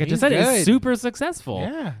is, like I just He's said, is good. super successful.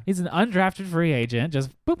 Yeah. He's an undrafted free agent,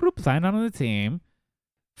 just boop, boop, signed on to the team.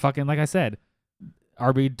 Fucking, like I said,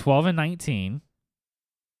 RB 12 and 19.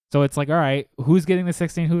 So it's like, all right, who's getting the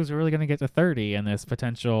 16? Who's really going to get to 30 in this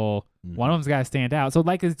potential? One of them's got to stand out. So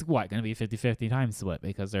like, it's what going to be 50-50 time split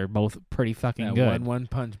because they're both pretty fucking That good. one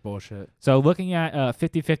punch bullshit. So looking at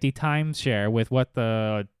 50-50 time share with what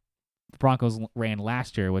the Broncos ran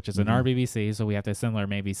last year, which is an Mhm. RBBC, so we have to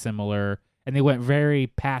similar, and they went very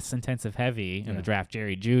pass intensive heavy in the draft.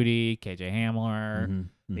 Jerry Jeudy, KJ Hamler,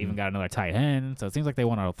 they even got another tight end. So it seems like they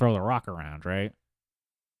want to throw the rock around, right?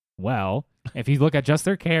 Well, if you look at just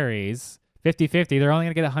their carries, 50-50, they're only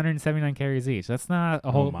going to get 179 carries each. That's not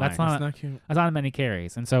a whole. my. That's That's not. not cute. That's not many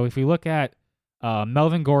carries. And so if we look at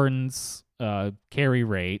Melvin Gordon's carry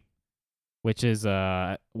rate, which is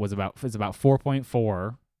about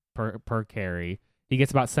 4.4 per carry, he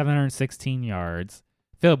gets about 716 yards.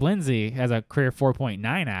 Philip Lindsay has a career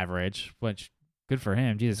 4.9 average, which good for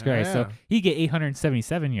him. Jesus Christ. So Yeah. he get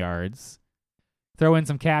 877 yards. Throw in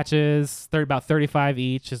some catches, about 35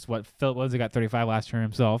 each is what Philip Lindsay got 35 last year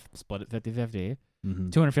himself, split it 50-50.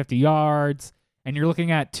 250 yards, and you're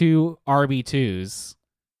looking at 2 RB2s,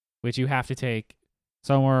 which you have to take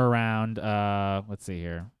somewhere around, let's see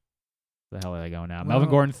here. Where the hell are they going now? Melvin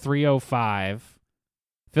Well- Gordon, 305.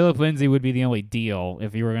 Philip Lindsay would be the only deal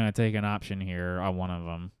if you were going to take an option here on one of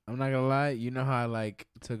them. I'm not gonna lie. You know how I like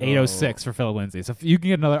to go 806 for Philip Lindsay. So if you can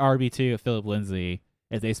get another RB2 of Philip Lindsay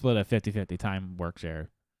if they split a 50-50 time work share.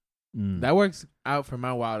 That works out for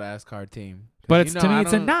my wild ass card team. 'Cause But you it's know to me, I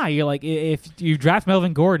it's a don't- nah. You're like, if you draft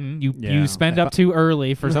Melvin Gordon, you Yeah. spend up too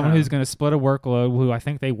early for someone Yeah. who's going to split a workload, who I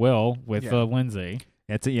think they will with Yeah. Lindsay.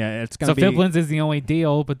 It's So gonna be Philip Lindsay's the only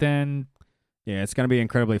deal, but then it's gonna be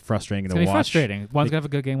incredibly frustrating it's to going to watch. be frustrating. One's going to have a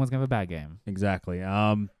good game, one's going to have a bad game. Exactly.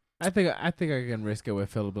 I think I can risk it with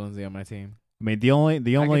Philip Lindsay on my team. I mean, the only I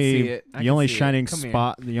can see it. I the can only see it. shining Come here.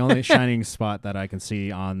 spot, the only shining spot that I can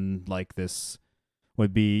see on like this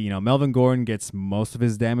would be, Melvin Gordon gets most of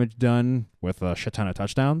his damage done with a shit ton of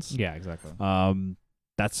touchdowns. Yeah, exactly.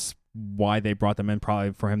 That's why they brought them in,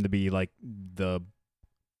 probably for him to be like the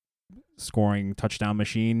scoring touchdown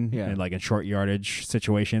machine Yeah. in like in short yardage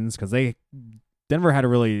situations, because Denver had a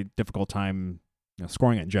really difficult time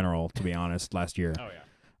scoring in general, to be honest, last year. Oh,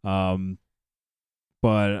 yeah.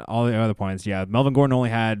 But all the other points, Melvin Gordon only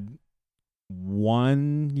had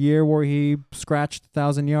 1 year where he scratched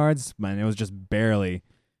 1,000 yards, and it was just barely.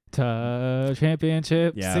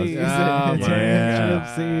 Championship Yeah, it was- season. Oh, my Championship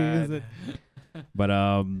God. season. But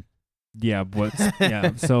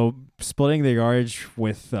so splitting the yardage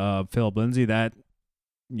with Philip Lindsay,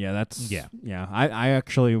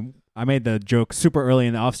 I made the joke super early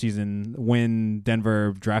in the offseason when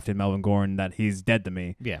Denver drafted Melvin Gordon that he's dead to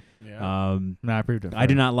me. Yeah. Yeah. No, I proved it. I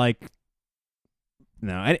do not like.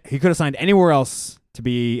 No, he could have signed anywhere else to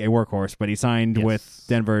be a workhorse, but he signed with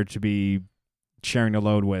Denver to be sharing the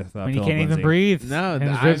load with. When you Philip can't even Lindsay. breathe. No, and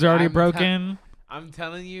his I'm- ribs are already I'm broken. I'm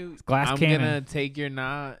telling you, Glass I'm cannon. gonna take your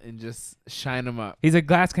knot and just shine him up. He's a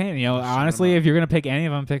glass cannon. Shut him Honestly, up. if you're gonna pick any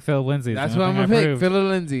of them, pick Philip Lindsay. It's That's the what only I'm thing gonna I pick, proved. Philip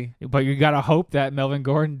Lindsay. But you gotta hope that Melvin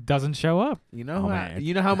Gordon doesn't show up. You know, Oh, who man.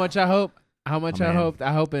 you know how much I hope. How much Oh, I man. hoped.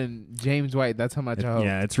 I hope in James White. That's how much I hope.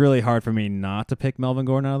 It's really hard for me not to pick Melvin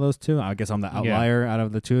Gordon out of those two. I guess I'm the outlier out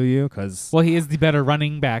of the two of you, because Well, he is the better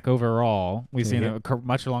running back overall. We've seen Yeah. a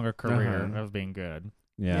much longer career Uh-huh. of being good.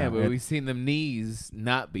 Yeah, but we've seen them knees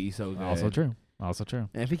not be so good. Also true. Also true.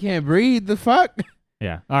 And if he can't breathe, the fuck.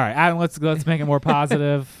 Yeah. All right, Adam. Let's make it more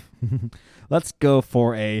positive. let's go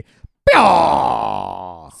for a.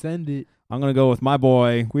 Send it. I'm gonna go with my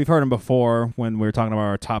boy. We've heard him before when we were talking about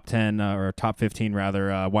our top 10 or top 15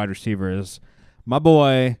 rather wide receivers. My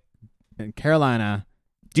boy in Carolina,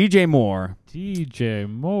 DJ Moore. DJ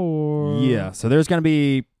Moore. Yeah, so there's gonna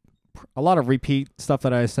be a lot of repeat stuff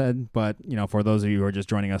that I said, but for those of you who are just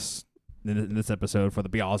joining us in this episode for the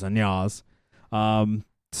Bials and Yaws,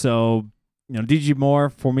 so DJ Moore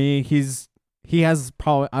for me, he has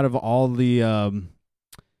probably out of all the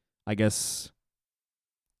I guess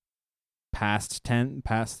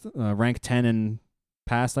rank 10 and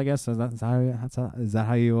past, I guess is that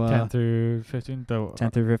how you 10 through 15. The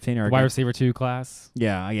 10 through 15 or wide receiver 2 class.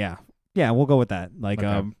 yeah, we'll go with that. Like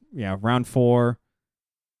Okay. round 4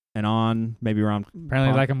 and on, maybe round.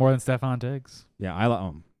 Apparently, like him more than Stephon Diggs. Yeah, I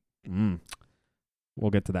like.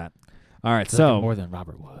 We'll get to that. All right, Like him so more than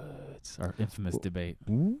Robert Woods, our infamous debate.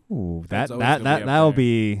 ooh, That's that always that gonna that be up that'll there.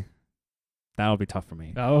 be that'll be tough for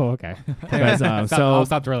me. Oh, okay. Because, I'll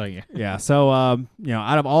stop drilling you. Yeah, so out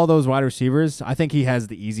of all those wide receivers, I think he has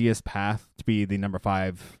the easiest path to be the number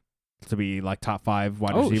 5, to be like top 5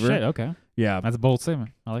 wide Oh receiver. shit. Okay, Yeah. that's a bold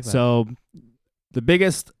statement. I like that. So the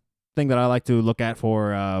biggest thing that I like to look at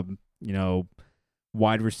for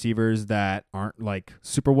wide receivers that aren't like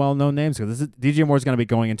super well known names, because DJ Moore is going to be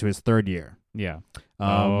going into his 3rd year. yeah.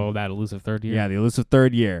 That elusive third year. Yeah, the elusive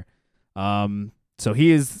third year. So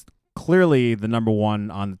he is clearly the number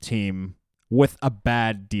one on the team with a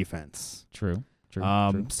bad defense. True.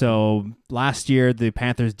 So last year the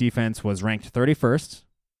Panthers defense was ranked 31st.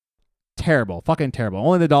 Terrible, fucking terrible.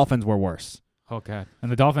 Only the Dolphins were worse. Oh god.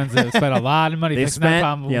 And the Dolphins have spent a lot of money They fixing that spent,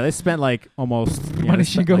 problem. yeah, they spent like almost Money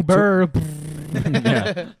should go burr.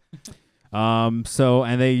 So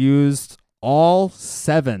and they used all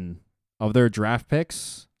 7 of their draft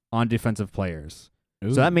picks on defensive players. Ooh.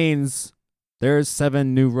 So that means there's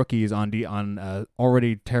 7 new rookies on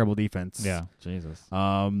already terrible defense. Yeah. Jesus.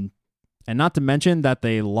 And not to mention that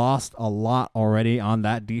they lost a lot already on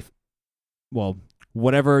that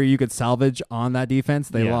whatever you could salvage on that defense.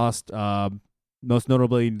 They lost most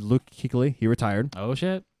notably Luke Kuechly. He retired. Oh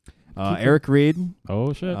shit. Eric Reed.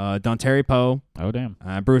 Oh shit. Dontari Poe. Oh damn.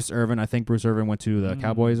 Bruce Irvin. I think Bruce Irvin went to the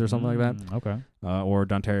Cowboys or something like that. Okay. Or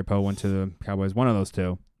Dontari Poe went to the Cowboys. One of those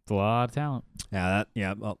two. It's a lot of talent.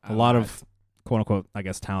 Yeah, a lot of quote unquote, I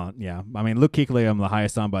guess, talent. Yeah, I mean Luke Kuechly I'm the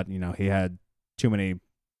highest on, but he had too many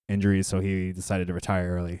injuries, so he decided to retire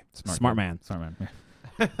early. Smart man.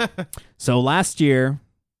 Yeah. So last year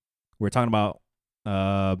we were talking about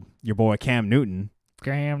your boy Cam Newton.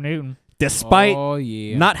 Cam Newton. Despite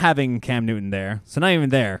yeah. not having Cam Newton there, so not even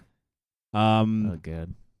there. Oh,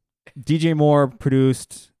 good. DJ Moore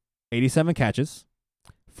produced 87 catches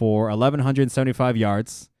for 1,175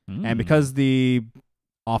 yards. And because the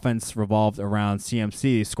offense revolved around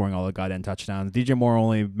CMC scoring all the goddamn touchdowns, DJ Moore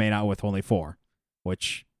only made out with only 4,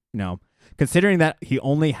 which, considering that he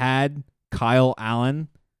only had Kyle Allen,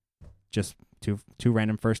 just two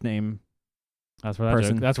random first name. That's where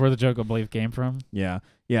person. That's where the joke, I believe, came from. Yeah.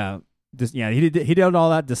 He did all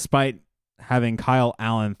that despite having Kyle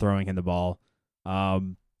Allen throwing him the ball.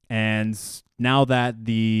 And now that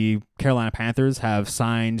the Carolina Panthers have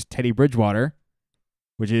signed Teddy Bridgewater,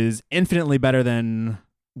 which is infinitely better than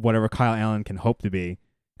whatever Kyle Allen can hope to be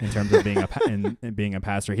in terms of being a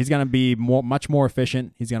passer. He's going to be much more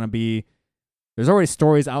efficient. He's going to be. There's already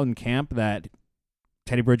stories out in camp that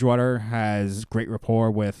Teddy Bridgewater has great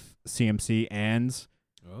rapport with CMC and So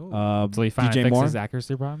he finally DJ fixed Moore. his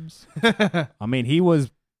accuracy problems. I mean, he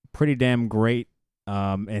was pretty damn great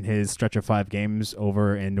in his stretch of 5 games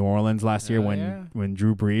over in New Orleans last year when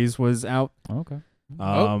Drew Brees was out. Okay.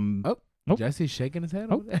 Nope. Jesse's shaking his head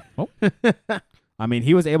Oh. over there. I mean,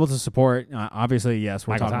 he was able to support. Obviously, yes,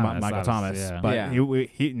 we're Michael talking about Thomas, Michael Thomas, yeah. but Yeah.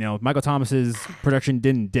 he, Michael Thomas's production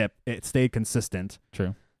didn't dip; it stayed consistent.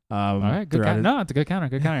 True. All right. Good throughout counter. No, it's a good counter.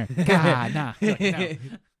 Good counter. God, nah.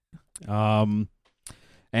 No.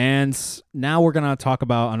 And now we're gonna talk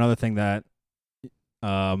about another thing that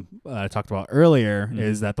I talked about earlier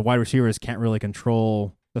is that the wide receivers can't really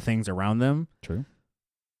control the things around them. True.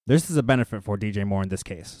 This is a benefit for DJ Moore in this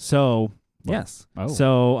case. So yes. Oh.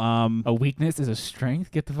 So A weakness is a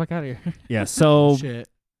strength. Get the fuck out of here. yeah. So Shit.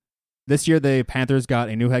 this year the Panthers got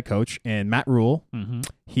a new head coach in Matt Rule. Mm-hmm.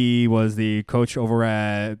 He was the coach over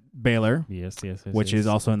at Baylor, Yes. which is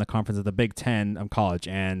also in the conference of the Big Ten of college,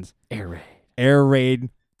 and air raid.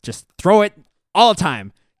 just throw it all the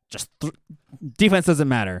time. Just defense doesn't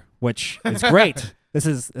matter, which is great. This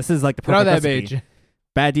is like the Throw perfect that recipe. bitch.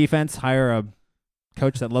 Bad defense, hire a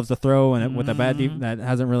coach that loves to throw and with a bad that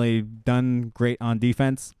hasn't really done great on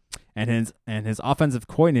defense. And his offensive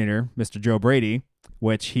coordinator, Mr. Joe Brady,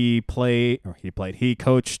 which he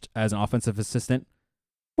coached as an offensive assistant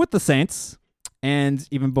with the Saints. And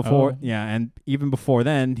even before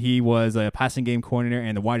then, he was a passing game coordinator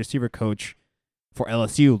and the wide receiver coach for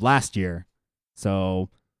LSU last year. So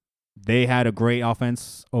they had a great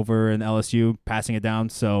offense over in LSU, passing it down.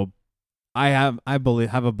 So I have a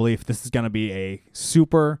belief this is going to be a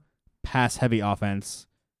super pass heavy offense,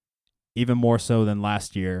 even more so than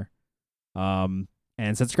last year. And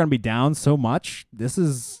since it's going to be down so much, this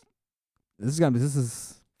is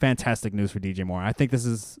fantastic news for DJ Moore. I think this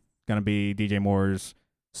is going to be DJ Moore's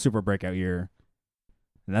super breakout year,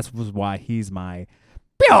 and that's why he's my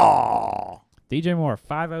DJ Moore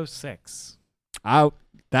 506.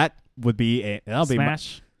 That would be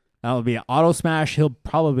Smash. that'll be an auto smash. He'll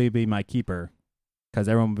probably be my keeper because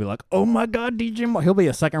everyone will be like, "Oh my God, DJ Moore!" He'll be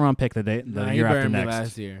a second round pick the year after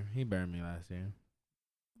next. He burned me last year.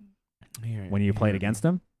 When you played against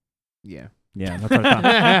him, Yeah. that's what I thought.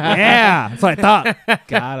 Yeah, that's what I thought.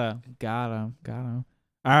 Got him.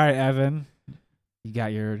 All right, Evan. You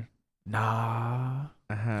got your nah.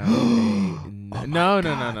 No.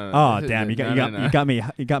 Oh damn! You got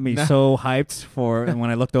me so hyped for when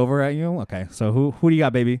I looked over at you. Okay, so who do you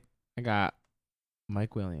got, baby? I got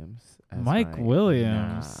Mike Williams. as Mike my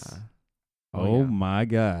Williams. nah. Oh yeah. my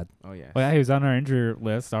God. Oh yeah. Well, yeah, he was on our injury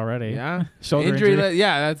list already. Yeah. Shoulder injury. injury.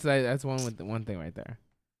 Yeah, that's one thing right there.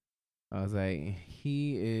 I was like,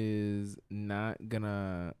 he is not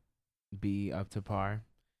gonna be up to par,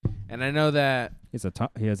 and I know that. He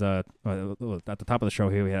has a at the top of the show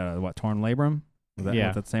here. We had a torn labrum. Was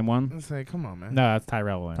Yeah. that the same one? It's like, come on, man. No, that's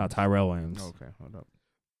Tyrell Williams. Tyrell Williams. Okay, hold up.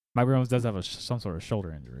 Mike Williams does have some sort of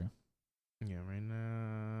shoulder injury. Yeah, right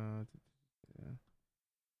now. Yeah.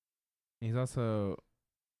 He's also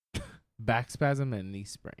back spasm and knee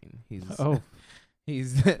sprain.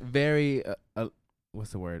 He's very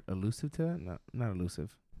what's the word? Elusive to that? No, not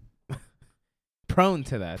elusive. Prone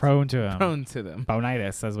to that. Prone to him. Prone to them.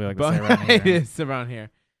 Bonitis, as we like to say around here. Bonitis around here.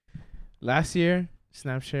 Last year,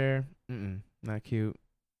 snap share, not cute.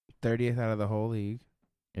 30th out of the whole league.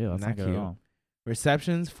 Ew, that's Not not good cute. at all.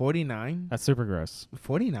 Receptions, 49. That's super gross.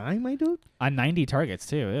 49, my dude. On 90 targets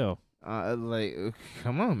too. Ew.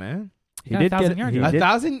 Come on, man. He got 1,000 yards. he He did-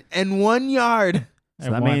 1,001 yard. So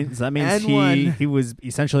that means And one. he was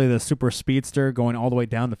essentially the super speedster going all the way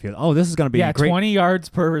down the field. Oh, this is going to be yeah, great. 20 yards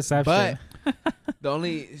per reception. But the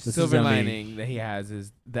only is silver gonna be- lining that he has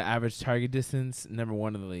is the average target distance, number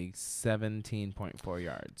 1 in the league, 17.4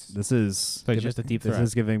 yards. This is So it's just a deep this threat.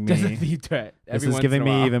 is giving Just a me deep threat. this Every is once giving in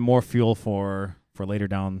a me while. even more fuel for later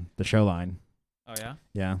down the show line. Oh yeah.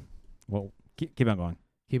 Yeah. Well, keep on going.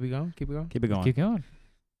 Keep it going. Keep it going. Keep it going. Keep going.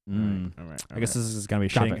 Mm. All right. I guess this is going to be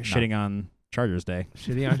Stop it. No. shitting on Chargers Day.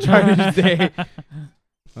 shitty on Chargers Day.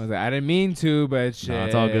 I was like, I didn't mean to, but shit. No,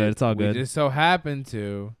 it's all good. It's all good. We just so happened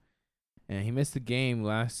to. And he missed the game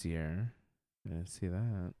last year. Didn't see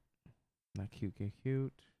that. Not cute,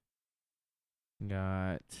 cute.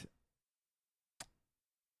 Got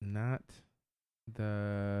not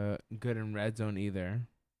the good in red zone either.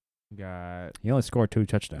 Got He only scored 2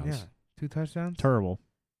 touchdowns. yeah, 2 touchdowns. Terrible.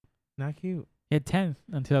 Not cute. He had 10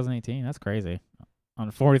 in 2018. That's crazy. On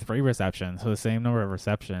 43 receptions, so the same number of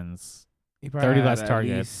receptions. He probably 30 had less at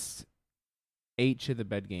targets. least 8 to the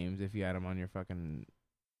bed games if you had him on your fucking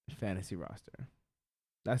fantasy roster.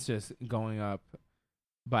 That's just going up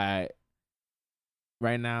by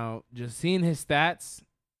right now. Just seeing his stats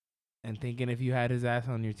and thinking if you had his ass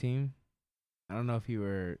on your team, I don't know if you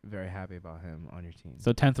were very happy about him on your team.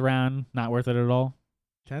 So 10th round, not worth it at all?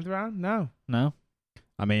 10th round? No. No?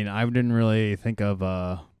 I mean, I didn't really think of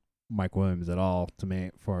Mike Williams at all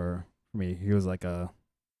for me. He was like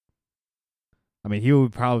he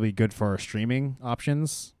would probably be good for streaming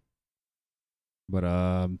options.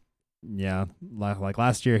 But yeah, like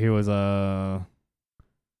last year he was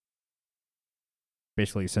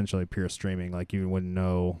basically essentially pure streaming. Like you wouldn't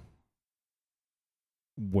know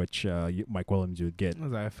which Mike Williams you would get. I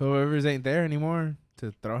was like, Phil Rivers ain't there anymore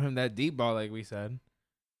to throw him that deep ball like we said.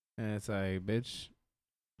 And it's like, bitch,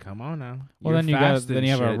 come on now. Well, You're then you fast and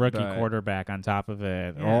have a shit, rookie but- quarterback on top of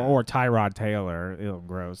it, Yeah. or Tyrod Taylor. Ew,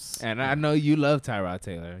 gross. And I know you love Tyrod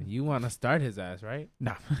Taylor. You want to start his ass, right?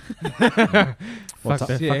 No. We'll Fuck ta-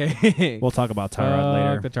 the- Shit. We'll talk about Tyrod Fuck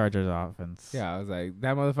later. the Chargers offense. Yeah, I was like,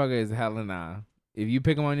 that motherfucker is hella nah. If you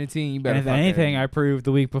pick him on your team, you better. And if anything, I proved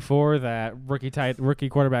the week before that rookie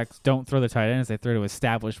quarterbacks don't throw the tight ends; they throw to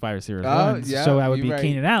established wide receivers. runs. yeah, So that would you be right.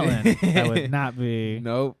 Keenan Allen. That would not be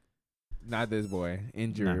Nope, not this boy.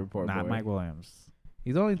 Injury no, report. not boy. Mike Williams.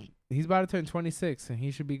 He's about to turn 26, and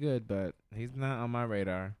he should be good, but he's not on my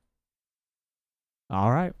radar.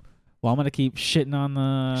 All right. Well, I'm gonna keep shitting on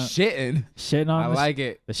the Shitting. I like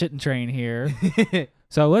it. the shitting train here.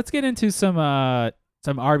 So let's get into some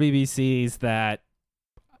RBBCs that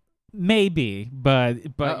maybe, but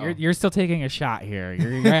Uh-oh. you're still taking a shot here.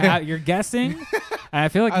 You're guessing. And I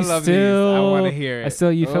feel like I you love still. these. I want to hear it.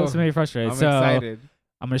 You feel Oh, somebody frustrated. I'm so excited.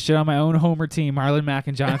 I'm gonna shit on my own Homer team, Marlon Mack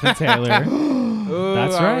and Jonathan Taylor, Ooh,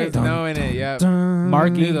 That's I right. was knowing it. Yep.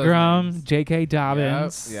 Mark Knew those Ingram, names. J.K.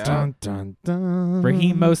 Dobbins, Yep. Dun, dun, dun.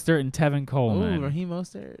 Raheem Mostert, and Tevin Ooh, Coleman. Raheem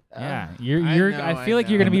Mostert. Yeah, I I feel like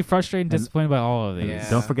you're know. gonna be frustrated and And- disappointed by all of these. Yeah.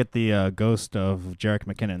 Don't forget the ghost of Jerick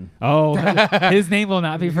McKinnon. Oh, his name will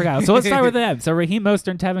not be forgotten. So let's start with them. So Raheem Mostert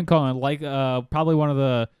and Tevin Coleman, like probably one of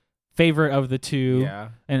the favorite of the two Yeah.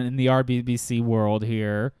 in the RBBC world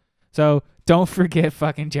here. So don't forget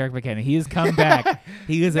fucking Jerick McKinnon. He has come back.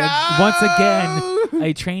 He is once again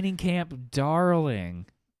a training camp darling.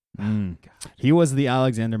 Mm. He was the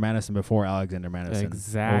Alexander Madison before Alexander Madison.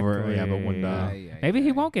 Exactly. But when Maybe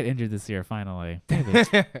he won't get injured this year. Finally, maybe.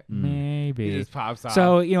 Mm. Maybe. He just pops off.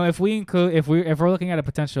 So if we're looking at a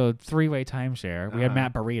potential 3-way timeshare, we had Uh-huh.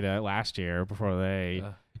 Matt Breida last year before they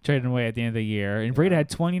Ugh, traded away at the end of the year, and Yeah. Breida had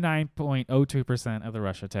 29.02% of the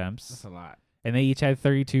rush attempts, that's a lot. and they each had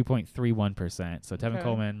 32.31%. So Tevin Okay.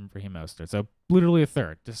 Coleman, Raheem Mostert. So literally a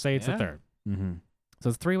third. Just say it's a Yeah. third. Mm-hmm. So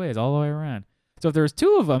it's 3 ways all the way around. So if there was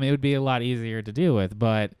 2 of them, it would be a lot easier to deal with.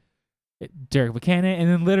 But Derek Buchanan, and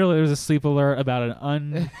then literally there was a sleep alert about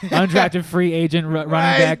an undrafted free agent running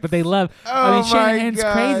back, but they love. I mean, Shanahan's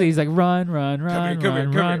crazy. He's like run, run.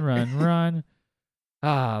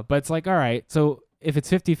 But it's like, all right, so if it's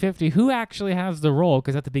 50-50, who actually has the role?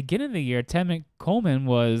 Because at the beginning of the year, Tevin Coleman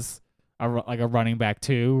was a running back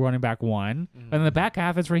 2, running back 1, and in the back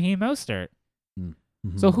half it's Raheem Mostert.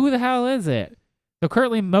 Mm-hmm. So who the hell is it? So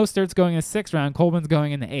currently Mostert's going in the 6th round, Coleman's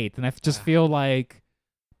going in the 8th, and I just feel like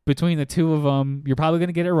between the 2 of them, you're probably going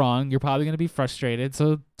to get it wrong. You're probably going to be frustrated,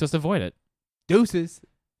 so just avoid it. Deuces.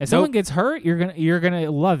 If someone gets hurt, you're gonna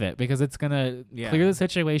love it because it's gonna clear the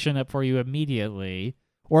situation up for you immediately.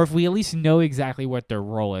 Or if we at least know exactly what their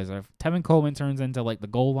role is. If Tevin Coleman turns into like the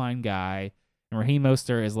goal line guy, and Raheem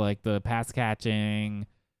Mostert is like the pass catching,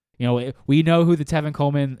 we know who the Tevin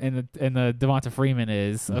Coleman and the Devonta Freeman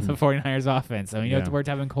is of the 49ers offense. So we know where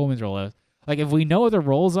Tevin Coleman's role is. Like if we know what the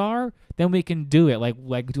roles are, then we can do it. Like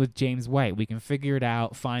with James White, we can figure it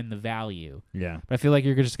out, find the value. Yeah. But I feel like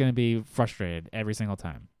you're just going to be frustrated every single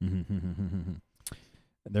time.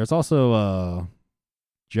 There's also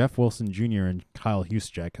Jeff Wilson Jr. and Kyle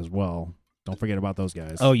Juszczyk as well. Don't forget about those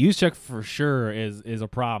guys. Oh, Juszczyk for sure is a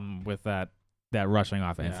problem with that rushing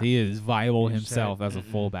offense. Yeah. He is viable himself as a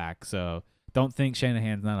fullback. So don't think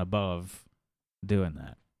Shanahan's not above doing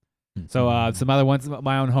that. So some other ones,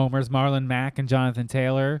 my own homers, Marlon Mack and Jonathan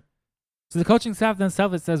Taylor. So the coaching staff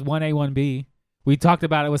themselves, it says 1A, 1B. We talked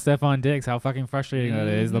about it with Stephon Diggs, how fucking frustrating that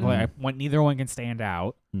is. The player, neither one can stand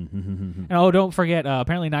out. And don't forget,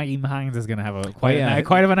 apparently Naeem Hines is going to have quite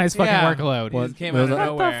of a nice fucking workload. Well, came out of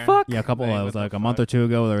nowhere. The fuck? Yeah, a couple. It was like a month or 2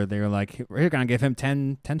 ago. They were like, "We're gonna give him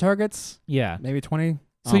 10 targets, Yeah. maybe 20."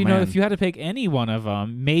 So if you had to pick any one of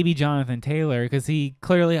them, maybe Jonathan Taylor, because he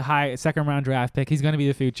clearly a high 2nd round draft pick. He's going to be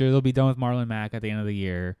the future. They'll be done with Marlon Mack at the end of the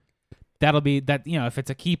year. That'll be that. If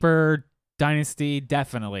it's a keeper dynasty,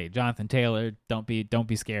 definitely Jonathan Taylor. Don't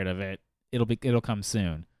be scared of it. It'll come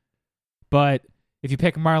soon. But if you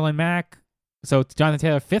pick Marlon Mack, so it's Jonathan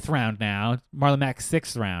Taylor 5th round now, Marlon Mack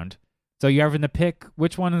 6th round. So you're having to pick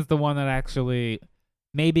which one is the one that actually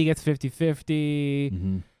maybe gets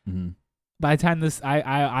 50-50. By the time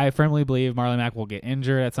I firmly believe Marlon Mack will get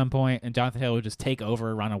injured at some point, and Jonathan Taylor will just take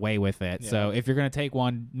over, run away with it. Yeah. So if you're gonna take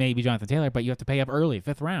one, maybe Jonathan Taylor, but you have to pay up early,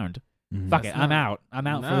 5th round. Fuck it, I'm out. I'm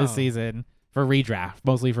out for this season for redraft,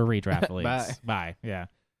 mostly for redraft leagues. Bye. Yeah,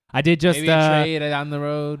 I did just maybe a trade down the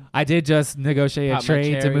road. I did just negotiate a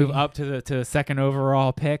trade to move up to the 2nd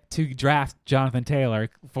overall pick to draft Jonathan Taylor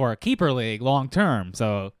for a keeper league long term.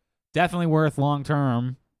 So definitely worth long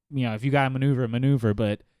term. If you got to maneuver,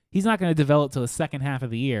 but he's not going to develop till the second half of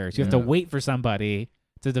the year. So you have to wait for somebody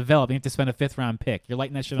to develop. You have to spend a 5th round pick. You're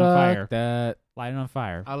lighting that shit on fire. Light it on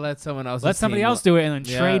fire. I'll let someone else. Let somebody else do it and then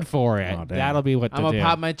trade for it. Oh, that'll be what I'm going to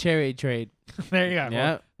pop my cherry trade. There you go.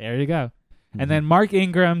 Yeah. There you go. And then Mark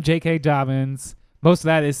Ingram, J.K. Dobbins. Most of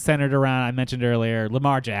that is centered around, I mentioned earlier,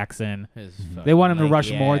 Lamar Jackson. They want him to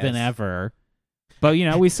rush more than ever. But,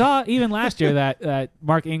 we saw even last year that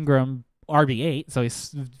Mark Ingram RB8, so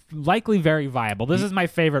he's likely very viable. This is my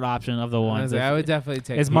favorite option of the ones. I would definitely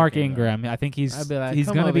take. Is Mark Ingram? I think he's going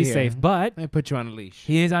to be safe, but I put you on a leash.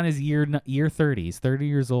 He is on his year 30s, 30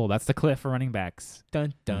 years old. That's the cliff for running backs.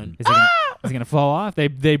 Dun dun. Is he going to fall off?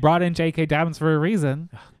 They brought in J.K. Dobbins for a reason.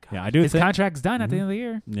 Oh, yeah, I do. His contract's done at the end of the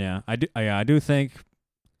year. Yeah, I do think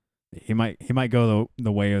he might go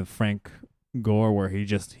the way of Frank Gore, where he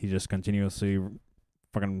just continuously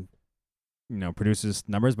fucking produces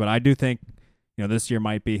numbers. But I do think this year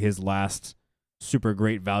might be his last super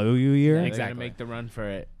great value year. Yeah, exactly. They're gonna make the run for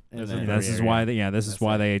it. This is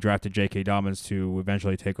why they drafted J.K. Dobbins to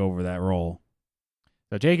eventually take over that role.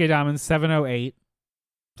 So J.K. Dobbins 708.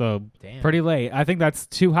 So pretty late. I think that's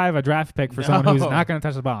too high of a draft pick for someone who's not going to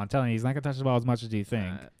touch the ball. I'm telling you, he's not going to touch the ball as much as you think.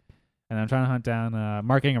 And I'm trying to hunt down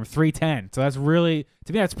Mark Ingram 310. So that's really,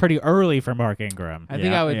 to me, that's pretty early for Mark Ingram. I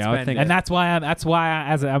think I would spend it. And that's why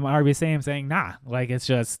as I'm RB I'm saying nah. Like it's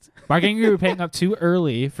just Mark Ingram you're paying up too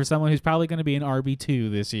early for someone who's probably going to be an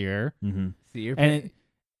RB2 this year. Mm-hmm. See,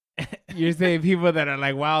 you're saying people that are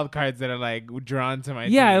like wild cards that are like drawn to my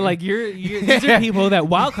team. Like these are people that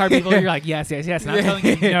wild card people. You're like yes. And I'm telling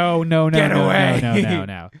you no, get away.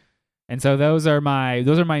 No. And so those are my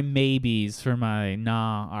maybes for my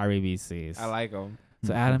RBBCs. I like them.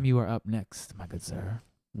 So Adam, you are up next, my good sir.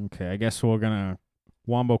 Okay, I guess we're gonna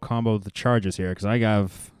wombo combo the charges here because I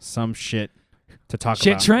have some shit to talk about.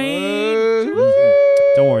 Shit train.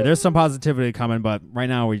 Don't worry, there's some positivity coming, but right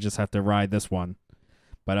now we just have to ride this one.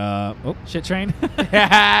 But shit train.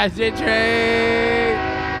 Yeah, shit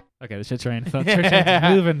train. Okay, the shit train. So the shit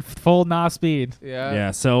train's moving full nah speed.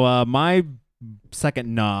 Yeah. So my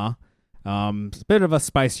second nah, it's a bit of a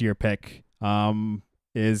spicier pick.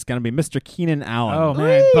 Is gonna be Mr. Keenan Allen. Oh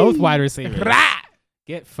man, both wide receivers.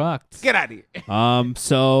 Get fucked. Get out of here.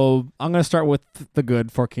 So I'm gonna start with the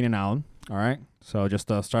good for Keenan Allen. All right. So just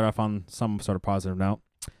to start off on some sort of positive note.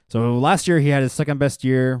 So last year he had his second best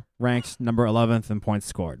year, ranked number 11th in points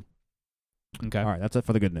scored. Okay. All right, that's it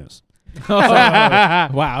for the good news.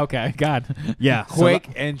 Wow. Okay. God. Yeah. Quick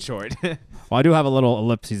and short. Well, I do have a little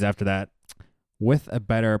ellipses after that. With a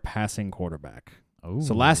better passing quarterback.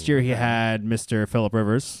 So last year he had Mr. Phillip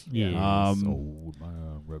Rivers. Yes. Um, Old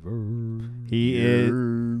man Rivers. He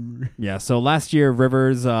is. Yeah. So last year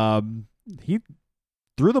Rivers, he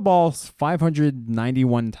threw the ball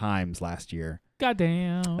 591 times last year.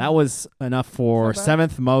 Goddamn. That was enough for Not bad.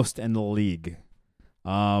 7th most in the league.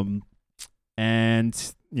 And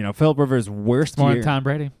Phillip Rivers' worst more year. than Tom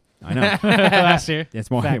Brady. I know. Last year.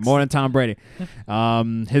 It's more Facts. than Tom Brady.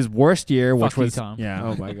 His worst year, Fuck which you, was Tom. yeah,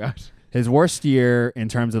 Oh my gosh. his worst year in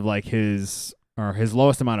terms of like his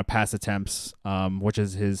lowest amount of pass attempts, which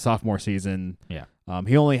is his sophomore season. Yeah.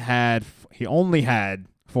 He only had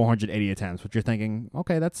 480 attempts, which you're thinking,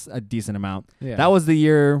 okay, that's a decent amount. Yeah. That was the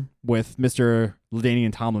year with Mr.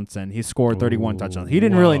 LaDainian Tomlinson. He scored 31 touchdowns. He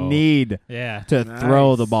didn't really Whoa. need Yeah. to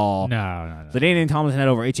throw the ball. No. LaDainian Tomlinson had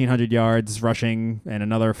over 1,800 yards rushing and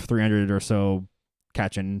another 300 or so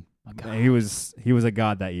catching. He was a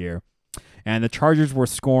god that year. And the Chargers were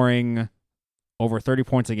scoring over 30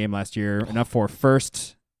 points a game last year, enough for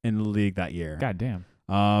first in the league that year. Goddamn.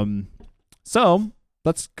 So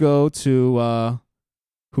let's go to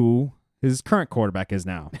who his current quarterback is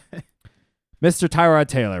now. Mr. Tyrod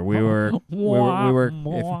Taylor. We were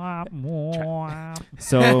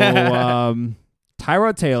so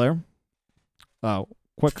Tyrod Taylor. Oh,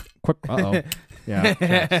 quick.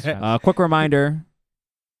 Yeah. Quick reminder.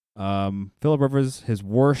 Phillip Rivers, his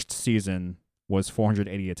worst season was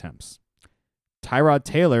 480 attempts. Tyrod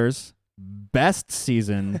Taylor's best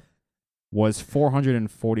season was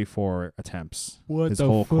 444 attempts. His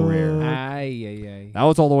whole career. Ay. That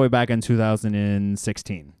was all the way back in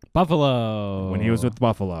 2016 Buffalo. when he was with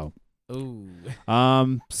Buffalo. Ooh.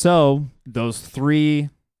 So those three,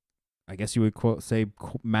 I guess you would say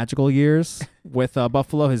magical years with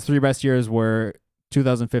Buffalo. His three best years were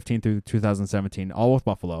 2015 through 2017, all with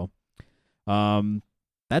Buffalo.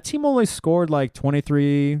 That team only scored like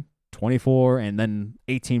 23, 24, and then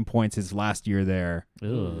 18 points his last year there.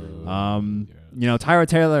 Tyrod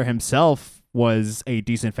Taylor himself was a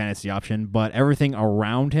decent fantasy option, but everything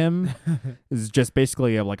around him is just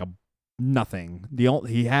basically like a nothing.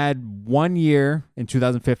 He had 1 year in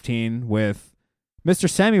 2015 with Mr.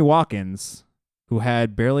 Sammy Watkins, who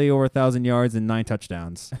had barely over 1,000 yards and 9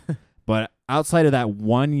 touchdowns. But outside of that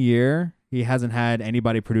 1 year, he hasn't had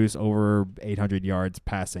anybody produce over 800 yards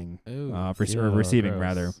passing, or receiving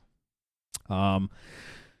rather.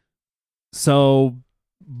 So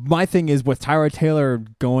my thing is with Tyrod Taylor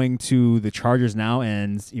going to the Chargers now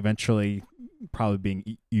and eventually probably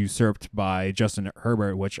being usurped by Justin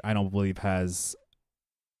Herbert, which I don't believe has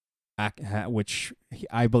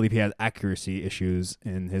I believe he has accuracy issues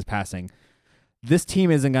in his passing. This team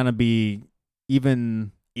isn't going to be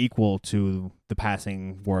even equal to the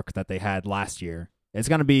passing work that they had last year. It's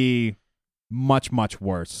going to be much, much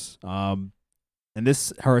worse. And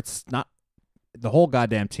this hurts not the whole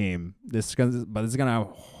goddamn team. But this is going to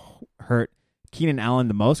hurt Keenan Allen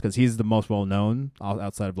the most because he's the most well known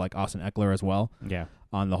outside of like Austin Eckler as well. Yeah.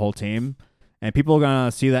 On the whole team, and people are going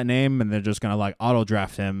to see that name and they're just going to like auto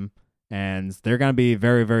draft him, and they're going to be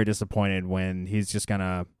very, very disappointed when he's just going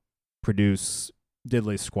to produce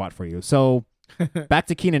diddly squat for you. So back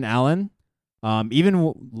to Keenan Allen.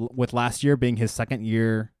 Even with last year being his second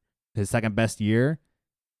best year,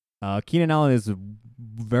 Keenan Allen is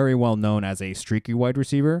very well known as a streaky wide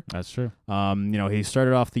receiver. That's true. He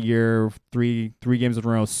started off the year three games in a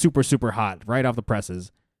row, super, super hot, right off the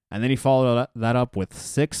presses. And then he followed that up with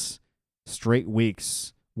 6 straight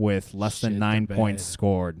weeks with less than 9 points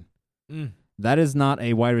scored. That is not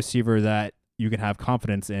a wide receiver that you can have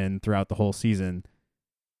confidence in throughout the whole season.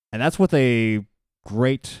 And that's with a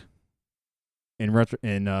great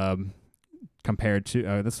compared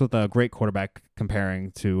to this with a great quarterback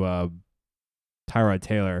comparing to Tyrod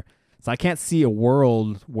Taylor. So I can't see a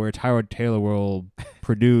world where Tyrod Taylor will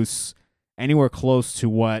produce anywhere close to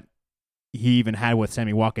what he even had with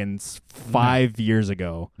Sammy Watkins 5 years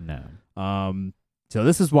ago. No. So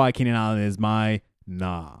this is why Keenan Allen is my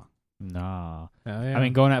nah. Nah. Oh, yeah. I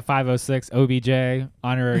mean, going at 506, OBJ,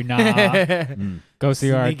 honorary nah. Go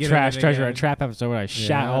see our Sneaking trash in treasure again. and trap episode where I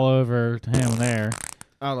shat Yeah. all over him there.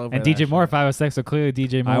 all over. And that DJ Moore shit. 506. So clearly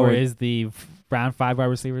DJ I Moore would- is the round 5 wide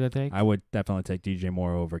receiver to take. I would definitely take DJ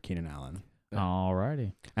Moore over Keenan Allen.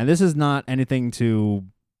 Alrighty. And this is not anything to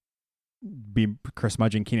be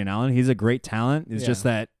smudging Keenan Allen. He's a great talent. It's Yeah. just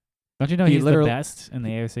that, Don't you know He he's the literally- best in the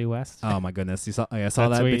AFC West? oh my goodness, I saw That's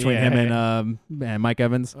that sweet, between yeah. him and Mike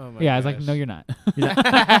Evans. Oh my Yeah, I was like, gosh. no, you're not.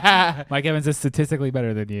 Mike Evans is statistically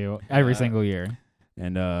better than you every single year.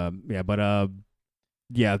 And yeah.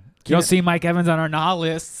 You don't see Mike Evans on our nah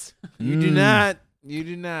lists. You do not. You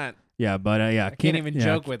do not. Yeah, but yeah, I can't even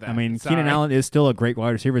joke with that. I mean, Sorry. Keenan Allen is still a great wide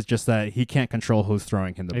receiver. It's just that he can't control who's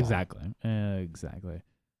throwing him the ball. Exactly.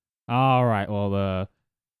 All right. Well,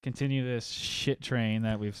 continue this shit train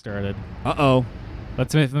that we've started. Uh-oh.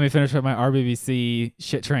 Let me finish with my RBBC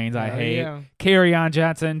shit trains I Hell hate. yeah. Kerryon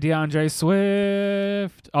Johnson, DeAndre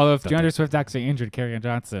Swift. Although if Stop DeAndre Swift actually injured Kerryon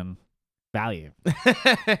Johnson, value.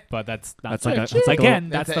 But that's not That's like so a- true. that's like a- Again,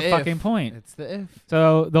 That's that's a the if. fucking point. It's the if.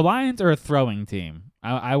 So the Lions are a throwing team.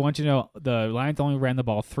 I want you to know the Lions only ran the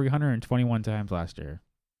ball 321 times last year.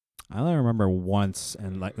 I only remember once,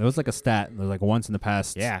 and like it was like a stat. It was like once in the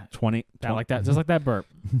past 20. Like that, just like that burp.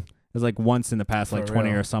 It was like once in the past like For 20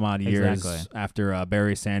 real. or some odd years Exactly. after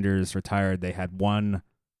Barry Sanders retired, they had one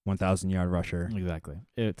 1,000-yard rusher. Exactly.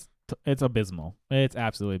 It's abysmal. It's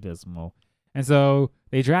absolutely abysmal. And so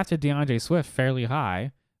they drafted DeAndre Swift fairly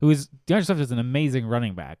high. DeAndre Swift is an amazing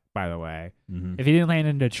running back, by the way. Mm-hmm. If he didn't land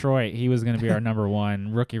in Detroit, he was going to be our number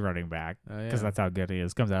 1 rookie running back Oh, yeah. because that's how good he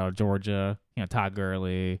is. Comes out of Georgia. Todd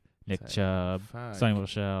Gurley, Nick It's like, Chubb, fuck. Sonny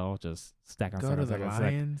Michel, just stack on Go stack to on the stack on stack.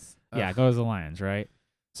 Lions. Yeah, go to the Lions, right?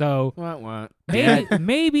 So Want.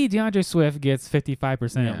 maybe DeAndre Swift gets 55%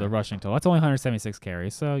 of Yeah. the rushing total. That's only 176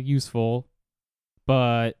 carries, so useful.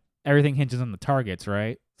 But everything hinges on the targets,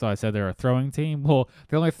 right? So I said they're a throwing team. Well,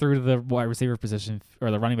 they only threw to the wide receiver position or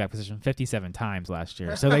the running back position 57 times last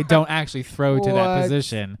year. So they don't actually throw to that What?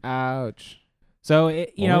 position. Ouch. So,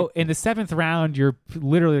 in the 7th round, you're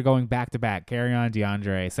literally going back to back. Carry on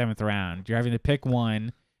DeAndre, 7th round. You're having to pick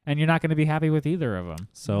one, and you're not going to be happy with either of them.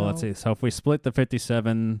 So let's see. So if we split the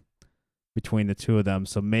 57 between the two of them,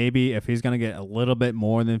 so maybe if he's going to get a little bit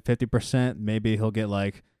more than 50%, maybe he'll get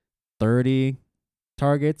like 30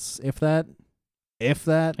 targets, if that. If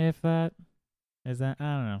that is that, I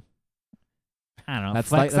don't know. That's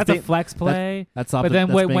Flex, like- that's a flex play. That's But then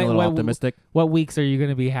that's wait, being a little wait, optimistic. What weeks are you going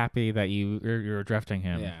to be happy that you're drafting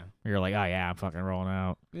him? Yeah. You're like, oh yeah, I'm fucking rolling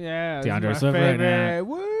out. Yeah. DeAndre this is Swift my right now. favorite.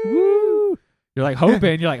 Woo. Woo! You're like hoping.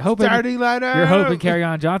 Starting lineup. You're hoping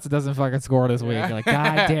Kerryon Johnson doesn't fucking score this week. Yeah. You're like,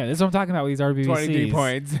 God damn, this is what I'm talking about with these RBBCs. 23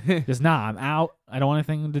 points. Just I'm out. I don't want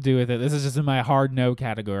anything to do with it. This is just in my hard no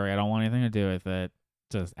category. I don't want anything to do with it.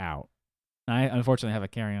 Just out. I unfortunately have a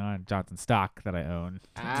Kerryon Johnson stock that I own.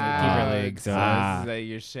 It's a keeper league, so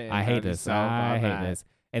you're shitting I hate on this. yourself I on hate that. this.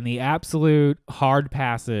 And the absolute hard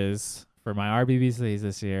passes for my RBBCs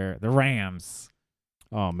this year, the Rams.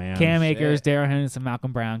 Oh man. Cam shit. Akers, Darrell Henderson,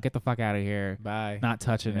 Malcolm Brown, get the fuck out of here. Bye. Not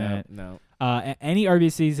touching no, it. No. Any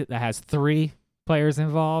RBCs that has 3 players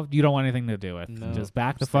involved, you don't want anything to do with. No. Just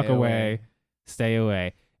back the Stay fuck away. Stay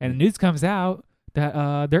away. And the news comes out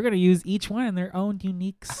that they're going to use each one in their own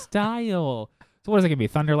unique style. So what is it going to be?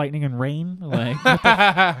 Thunder, lightning, and rain? Like,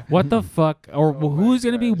 what the fuck? Or Oh who's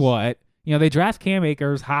my going to be gosh. what? They draft Cam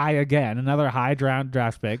Akers high again, another high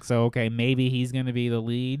draft pick. So, okay, maybe he's going to be the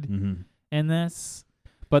lead Mm-hmm. in this.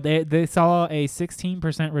 But they saw a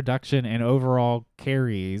 16% reduction in overall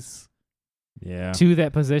carries Yeah. to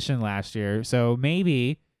that position last year. So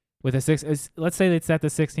maybe with let's say they set the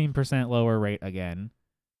 16% lower rate again.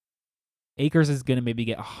 Akers is going to maybe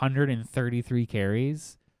get 133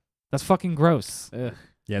 carries. That's fucking gross. Ugh.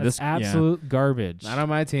 Yeah. That's absolute garbage. Not on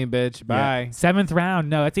my team, bitch. Bye. 7th round.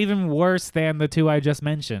 No, it's even worse than the 2 I just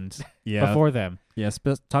mentioned Yeah. before them. Yeah.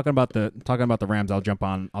 Talking about the Rams, I'll jump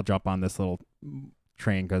on this little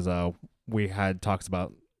train because we had talks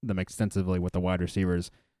about them extensively with the wide receivers.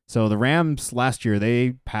 So the Rams last year,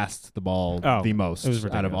 they passed the ball the most it was out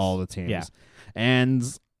of ridiculous. all the teams. Yeah. And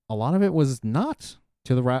a lot of it was not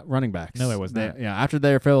to the running backs. No, it was not. Yeah, after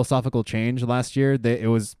their philosophical change last year, it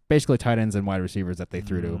was basically tight ends and wide receivers that they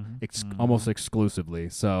threw Mhm, to mhm. almost exclusively.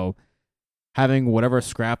 So having whatever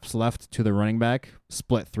scraps left to the running back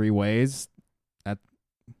split 3 ways,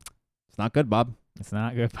 it's not good, Bob. It's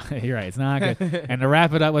not good. You're right. It's not good. And to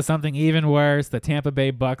wrap it up with something even worse, the Tampa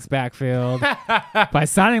Bay Bucks backfield. By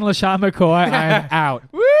signing LaShawn McCoy, I'm out.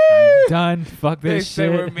 Woo! I'm done. Fuck They this say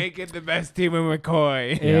shit. we're making the best team with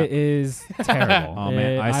McCoy. It is terrible. Oh,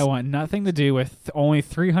 man. I want nothing to do with only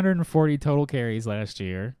 340 total carries last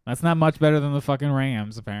year. That's not much better than the fucking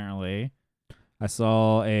Rams, apparently. I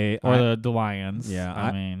saw or the Lions. Yeah,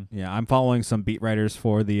 I mean, yeah, I'm following some beat writers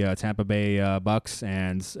for the Tampa Bay Bucks,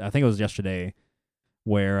 and I think it was yesterday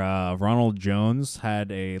where Ronald Jones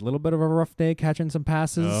had a little bit of a rough day catching some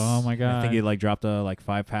passes. Oh my God. I think he dropped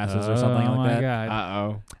 5 passes or something oh like my that. God.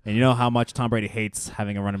 Uh-oh. And you know how much Tom Brady hates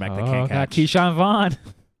having a running back that can't God, catch. Keyshawn Vaughn.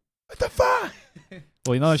 What the fuck?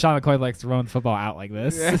 Well, you know that Sean McCoy likes throwing the football out like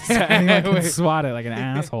this. So anyone can swat it like an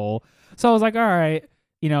asshole. So I was like, all right,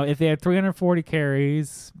 if they had 340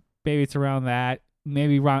 carries, maybe it's around that.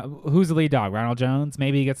 Maybe who's the lead dog? Ronald Jones?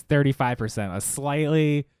 Maybe he gets 35%, a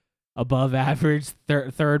slightly above average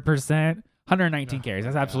third percent. 119 carries.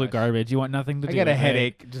 That's absolute garbage. You want nothing to do I get with a it.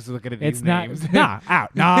 headache just looking at these It's names. not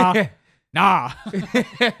out. Nah.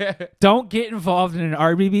 Don't get involved in an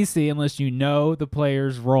RBBC unless you know the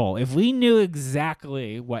player's role. If we knew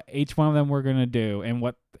exactly what each one of them were gonna do and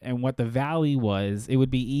what the value was, it would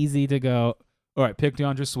be easy to go, all right, pick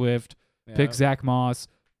DeAndre Swift, pick Zach Moss,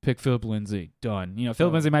 pick Philip Lindsay. Done.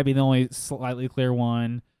 Philip Lindsay might be the only slightly clear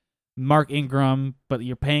one. Mark Ingram, but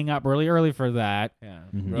you're paying up really for that. Yeah.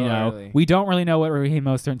 Mhm. We don't really know what Raheem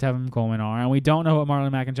Mostert and Tevin Coleman are, and we don't know what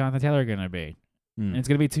Marlon Mack and Jonathan Taylor are gonna be. And it's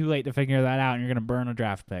going to be too late to figure that out, and you're going to burn a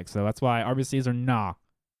draft pick. So that's why RBCs are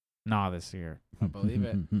nah this year. I believe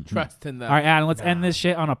it. Trust in them. All right, Adam, let's end this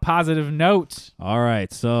shit on a positive note. All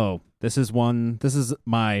right, so this is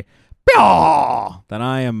my that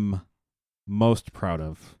I am most proud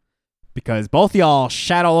of because both y'all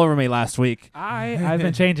shat all over me last week. I've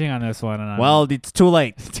been changing on this one. And Well, it's too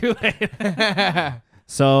late. it's too late.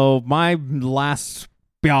 So my last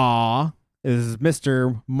is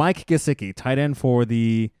Mr. Mike Gesicki, tight end for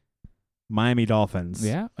the Miami Dolphins.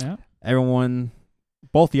 yeah. Everyone,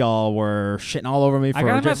 both y'all were shitting all over me for I got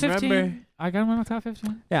him at just 15. remember- I got him in the top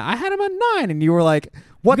 15. yeah. I had him at 9, and you were like,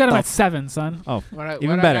 "What?" You got him the at 7, son.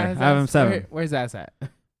 Even better. I have him 7. Where's that at?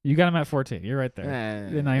 You got him at 14. You're right there.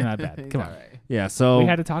 You're not even that bad. He's Come on. all right. Yeah. So We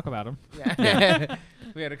had to talk about him. Yeah.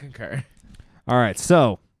 We had to concur. all right.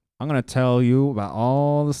 So I'm gonna tell you about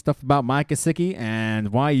all the stuff about Mike Gesicki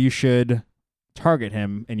and why you should target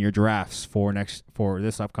him in your drafts for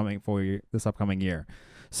this upcoming year.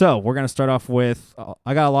 So we're gonna start off with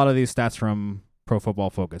I got a lot of these stats from Pro Football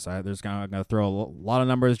Focus. I'm gonna throw a lot of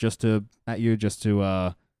numbers at you just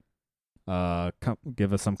to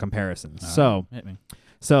give us some comparisons. Hit me.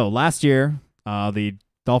 So last year, the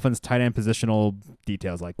Dolphins tight end positional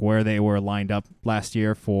details, like where they were lined up last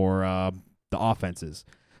year for the offenses.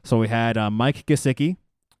 So we had Mike Gesicki,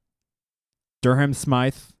 Durham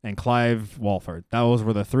Smythe, and Clive Walford. Those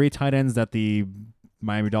were the 3 tight ends that the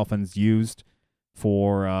Miami Dolphins used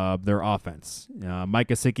for their offense. Mike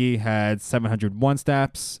Gesicki had 701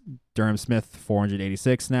 snaps, Durham Smith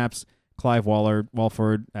 486 snaps, Clive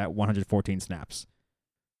Walford at 114 snaps.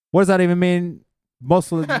 What does that even mean?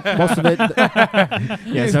 Most of it.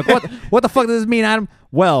 Yeah. So what the fuck does this mean, Adam?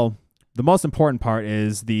 Well, the most important part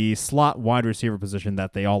is the slot wide receiver position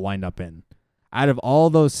that they all lined up in. Out of all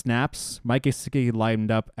those snaps, Mike Gesicki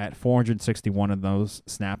lined up at 461 of those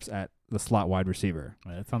snaps at the slot wide receiver.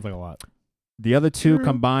 That sounds like a lot. The other 2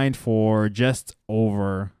 combined for just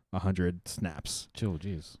over 100 snaps. Oh,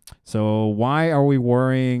 jeez. So why are we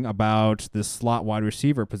worrying about this slot wide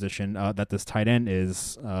receiver position that this tight end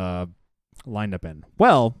is lined up in?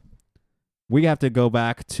 Well, we have to go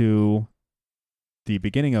back to the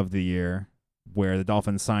beginning of the year where the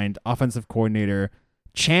Dolphins signed offensive coordinator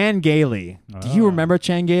Chan Gailey. Do you remember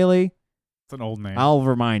Chan Gailey? It's an old name. I'll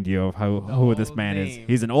remind you of who this Old man is. name.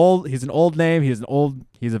 He's an old name. He's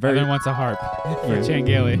a very Evan wants a harp for Yeah. Chan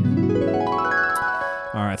Gailey.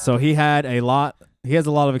 All right, so he has a lot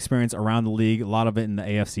of experience around the league, a lot of it in the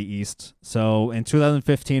AFC East. So in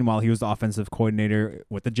 2015, while he was the offensive coordinator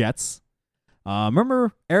with the Jets,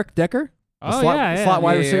 remember Eric Decker? The slot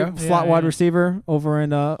wide receiver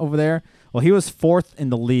over there. Well, he was 4th in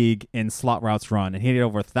the league in slot routes run, and he had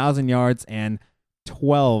over 1,000 yards and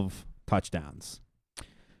 12 touchdowns.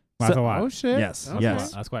 That's a lot. Oh shit. Yes, Okay.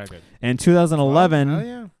 yes. That's quite good. In 2011, Oh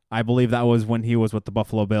yeah. I believe that was when he was with the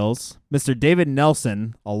Buffalo Bills. Mr. David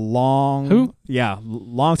Nelson, long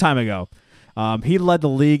time ago. He led the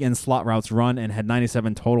league in slot routes run and had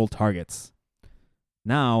 97 total targets.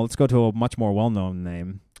 Now, let's go to a much more well-known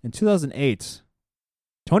name. In 2008,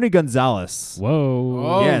 Tony Gonzalez. Whoa.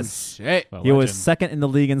 Oh Yes. shit. A He was legend. second in the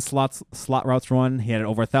league in slot routes run. He had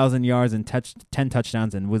over 1,000 yards and 10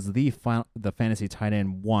 touchdowns and was the fantasy tight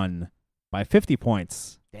end 1 by 50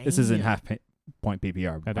 points. This is in Damn. half-point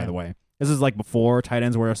PPR, by Goddamn. the way. This is like before tight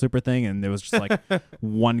ends were a super thing, and there was just like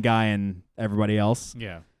one guy and everybody else.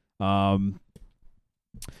 Yeah. And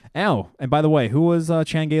by the way, who was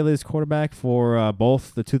Chan Gailey's quarterback for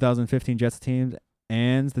both the 2015 Jets teams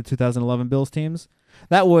and the 2011 Bills teams.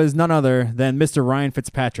 That was none other than Mr. Ryan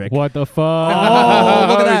Fitzpatrick. What the fuck? Oh,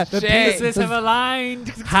 look at that. The shit. pieces have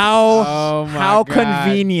aligned. Oh my How God.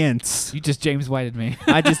 convenient. You just James Whited me.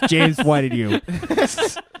 I just James Whited you.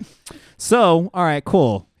 So, all right,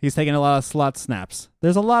 cool. He's taking a lot of slot snaps.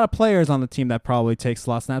 There's a lot of players on the team that probably take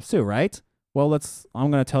slot snaps too, right? Well,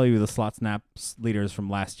 I'm going to tell you the slot snaps leaders from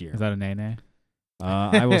last year. Is that a nay?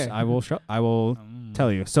 I will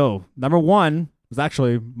tell you. So, number 1 was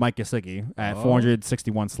actually Mike Gesicki at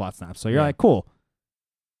 461 slot snaps. So you're Yeah. like, cool.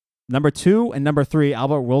 Number 2 and number 3,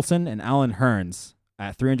 Albert Wilson and Alan Hearns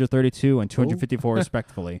at 332 and 254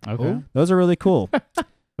 respectively. Okay. Those are really cool.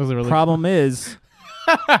 Those are really Problem is,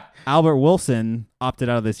 Albert Wilson opted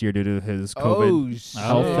out of this year due to his COVID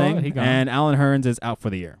health Oh, thing, he gone. and Alan Hearns is out for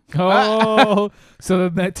the year. Oh, so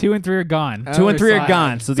the 2 and 3 are gone. 2 and 3 are slot.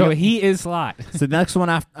 gone. So, So he is slot. so the next one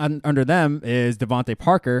under them is Devontae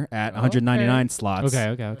Parker at 199 slots.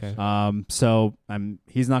 Okay. So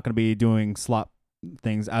he's not going to be doing slot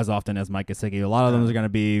things as often as Mike Gesicki. A lot of them are going to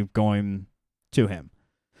be going to him.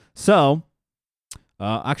 So,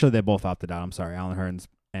 actually, they both opted out. I'm sorry, Alan Hearns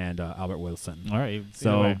and Albert Wilson. All right.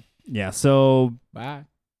 So, yeah. So Bye.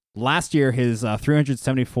 last year, his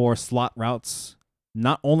 374 slot routes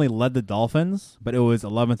not only led the Dolphins, but it was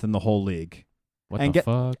 11th in the whole league. what and the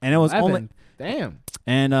fuck? And it was only. Evan. Damn.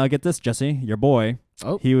 And get this, Jesse, your boy.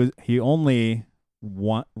 Oh. He only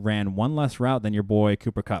ran one less route than your boy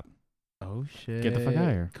Cooper Kupp. Oh shit. Get the fuck out of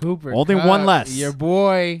here. Cooper. Only Kupp, one less. Your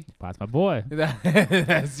boy. That's my boy.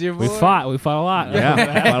 That's your boy. We fought a lot. Yeah,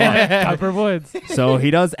 fought a lot. Copper Woods. So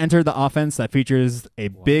he does enter the offense that features a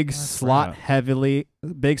big less slot route.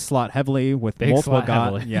 heavily with Big multiple slot guys.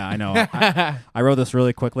 heavily. Yeah, I know. I wrote this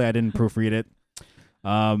really quickly. I didn't proofread it.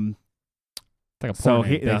 It's like a So porn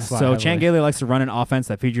name, big slot so heavily. Chan Gailey likes to run an offense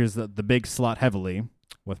that features the big slot heavily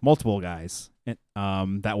with multiple guys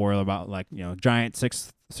that were about giant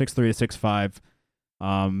 6'3" to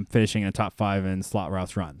 6'5", finishing in the top 5 in slot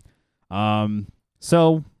routes run.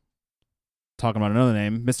 So talking about another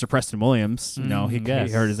name, Mr. Preston Williams. He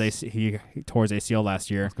Yes. hurt his he tore his ACL last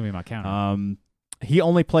year. That's gonna be my counter. He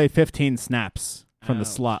only played 15 snaps from the Ouch.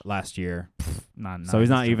 slot last year. Not So he's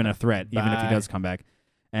not even a threat, even if he Bye. does come back.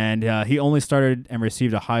 And he only started and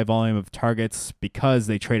received a high volume of targets because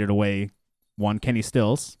they traded away one Kenny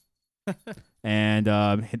Stills. And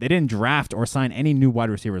they didn't draft or sign any new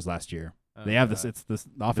wide receivers last year. They have this. The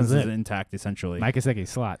offense is it. intact, essentially. Mike Gesicki,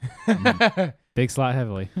 slot. Big slot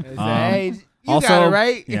heavily. Hey, you also- got it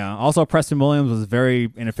right. Yeah. Also, Preston Williams was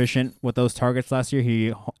very inefficient with those targets last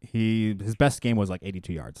year. His best game was like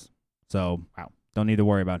 82 yards. So don't need to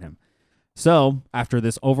worry about him. So after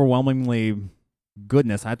this overwhelmingly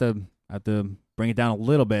goodness, I have to bring it down a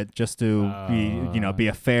little bit just to be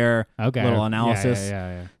a fair Okay. little analysis.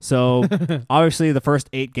 Yeah. So obviously the first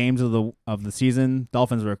 8 games of the season,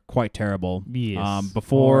 Dolphins were quite terrible. Yes.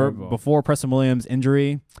 Before Preston Williams'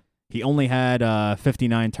 injury, he only had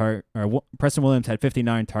 59 Preston Williams had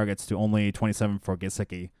 59 targets to only 27 for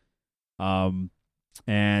Gesicki. And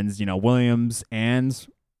Williams and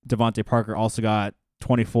Devontae Parker also got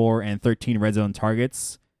 24 and 13 red zone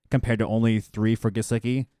targets compared to only 3 for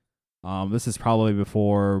Gesicki. This is probably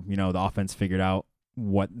before the offense figured out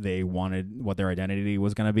what they wanted, what their identity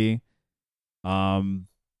was going to be.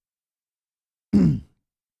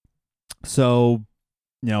 So,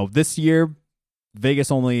 this year,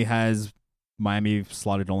 Vegas only has Miami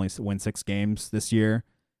slotted to only win 6 games this year.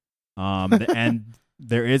 And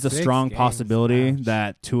there is a 6 strong games, possibility ouch.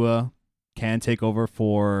 that Tua can take over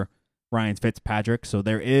for Ryan Fitzpatrick. So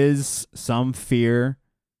there is some fear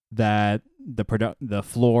that the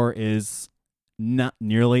floor is not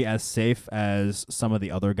nearly as safe as some of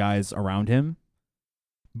the other guys around him.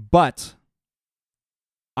 But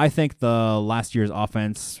I think the last year's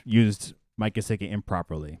offense used Mike Gesicki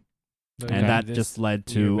improperly, and that just led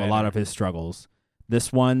to a lot of his struggles.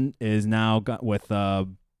 This one is now got with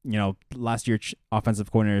last year's offensive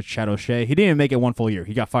coordinator Chad O'Shea. He didn't even make it one full year.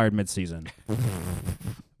 He got fired mid-season.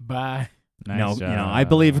 Bye. Nice job. I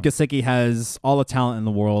believe Gesicki has all the talent in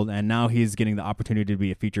the world, and now he's getting the opportunity to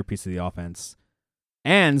be a feature piece of the offense.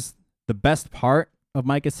 And the best part of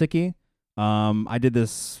Mike Gesicki, I did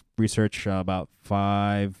this research about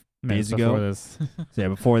 5 Minutes days ago. before this.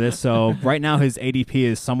 Before this. So right now his ADP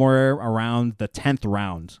is somewhere around the 10th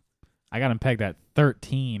round. I got him pegged at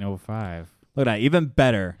 1305. Look at that, even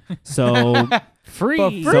better. So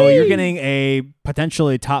Free. So you're getting a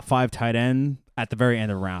potentially top 5 tight end at the very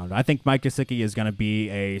end of the round. I think Mike Gesicki is going to be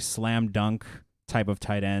a slam dunk type of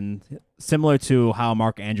tight end, similar to how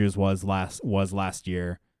Mark Andrews was last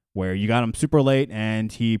year, where you got him super late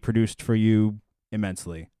and he produced for you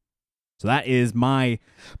immensely. So that is my.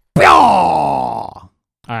 Oh, All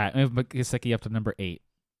right, move Gesicki up to number 8.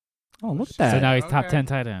 look at that. So now he's top Okay. 10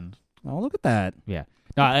 tight end. Oh, look at that.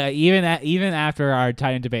 No, even after our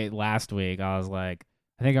tight end debate last week, I was like,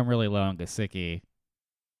 I think I'm really low on Gesicki.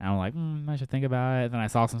 And I'm like, I should think about it. Then I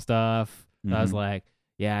saw some stuff. So I was Mhm. like,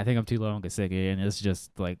 yeah, I think I'm too low on Gesicki, and it's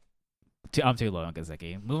just like, I'm too low on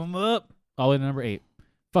Gesicki. Move him up all the way to number 8.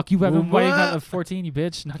 Fuck you, Evan. Move Why you not up. at 14, you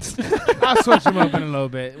bitch? I'll switch him up in a little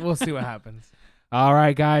bit. We'll see what happens. All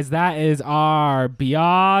right, guys, that is our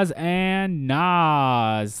Biaz and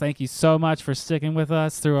Nas. Thank you so much for sticking with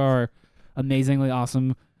us through our amazingly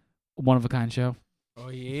awesome, one-of-a-kind show. Oh,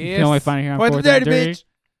 You can only yes. find it here on What's Fourth the and dirty Dirty. bitch?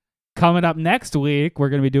 Coming up next week, we're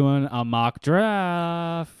going to be doing a mock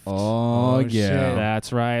draft. Oh, shit. yeah.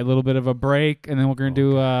 That's right. A little bit of a break, and then we're going to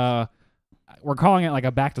do we're calling it like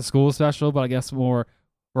a back-to-school special, but I guess more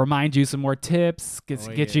remind you some more tips,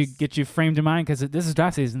 get you framed in mind, because this is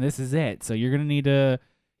draft season. This is it. So you're going to need to,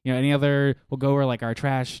 any other, we'll go over like our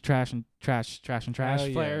trash Hell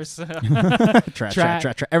players. Trash.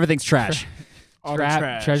 Everything's trash. All the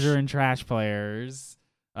trash. Treasure and trash players.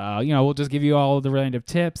 We'll just give you all the relative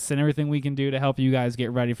tips and everything we can do to help you guys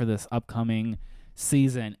get ready for this upcoming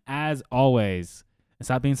season. As always, and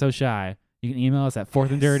stop being so shy. You can email us at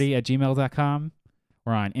fourthanddirty@gmail.com.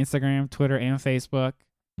 We're on Instagram, Twitter, and Facebook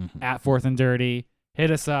at Fourth and Dirty. Hit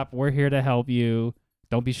us up. We're here to help you.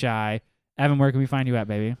 Don't be shy. Evan, where can we find you at,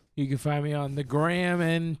 baby? You can find me on the gram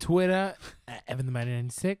and Twitter at Evan the Mighty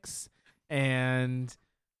 96 and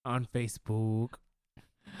on Facebook.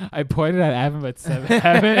 I pointed at Adam, but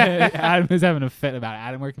Adam is having a fit about it.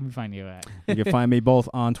 Adam, where can we find you at? You can find me both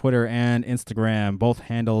on Twitter and Instagram, both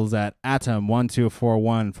handles at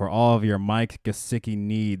Atom1241 for all of your Mike Gesicki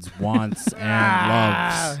needs, wants,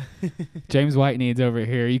 and loves. James White needs over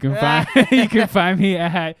here. You can find me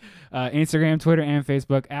at Instagram, Twitter, and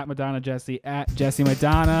Facebook at Madonna Jesse at Jesse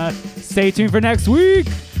Madonna. Stay tuned for next week.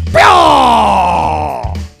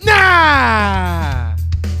 Nah!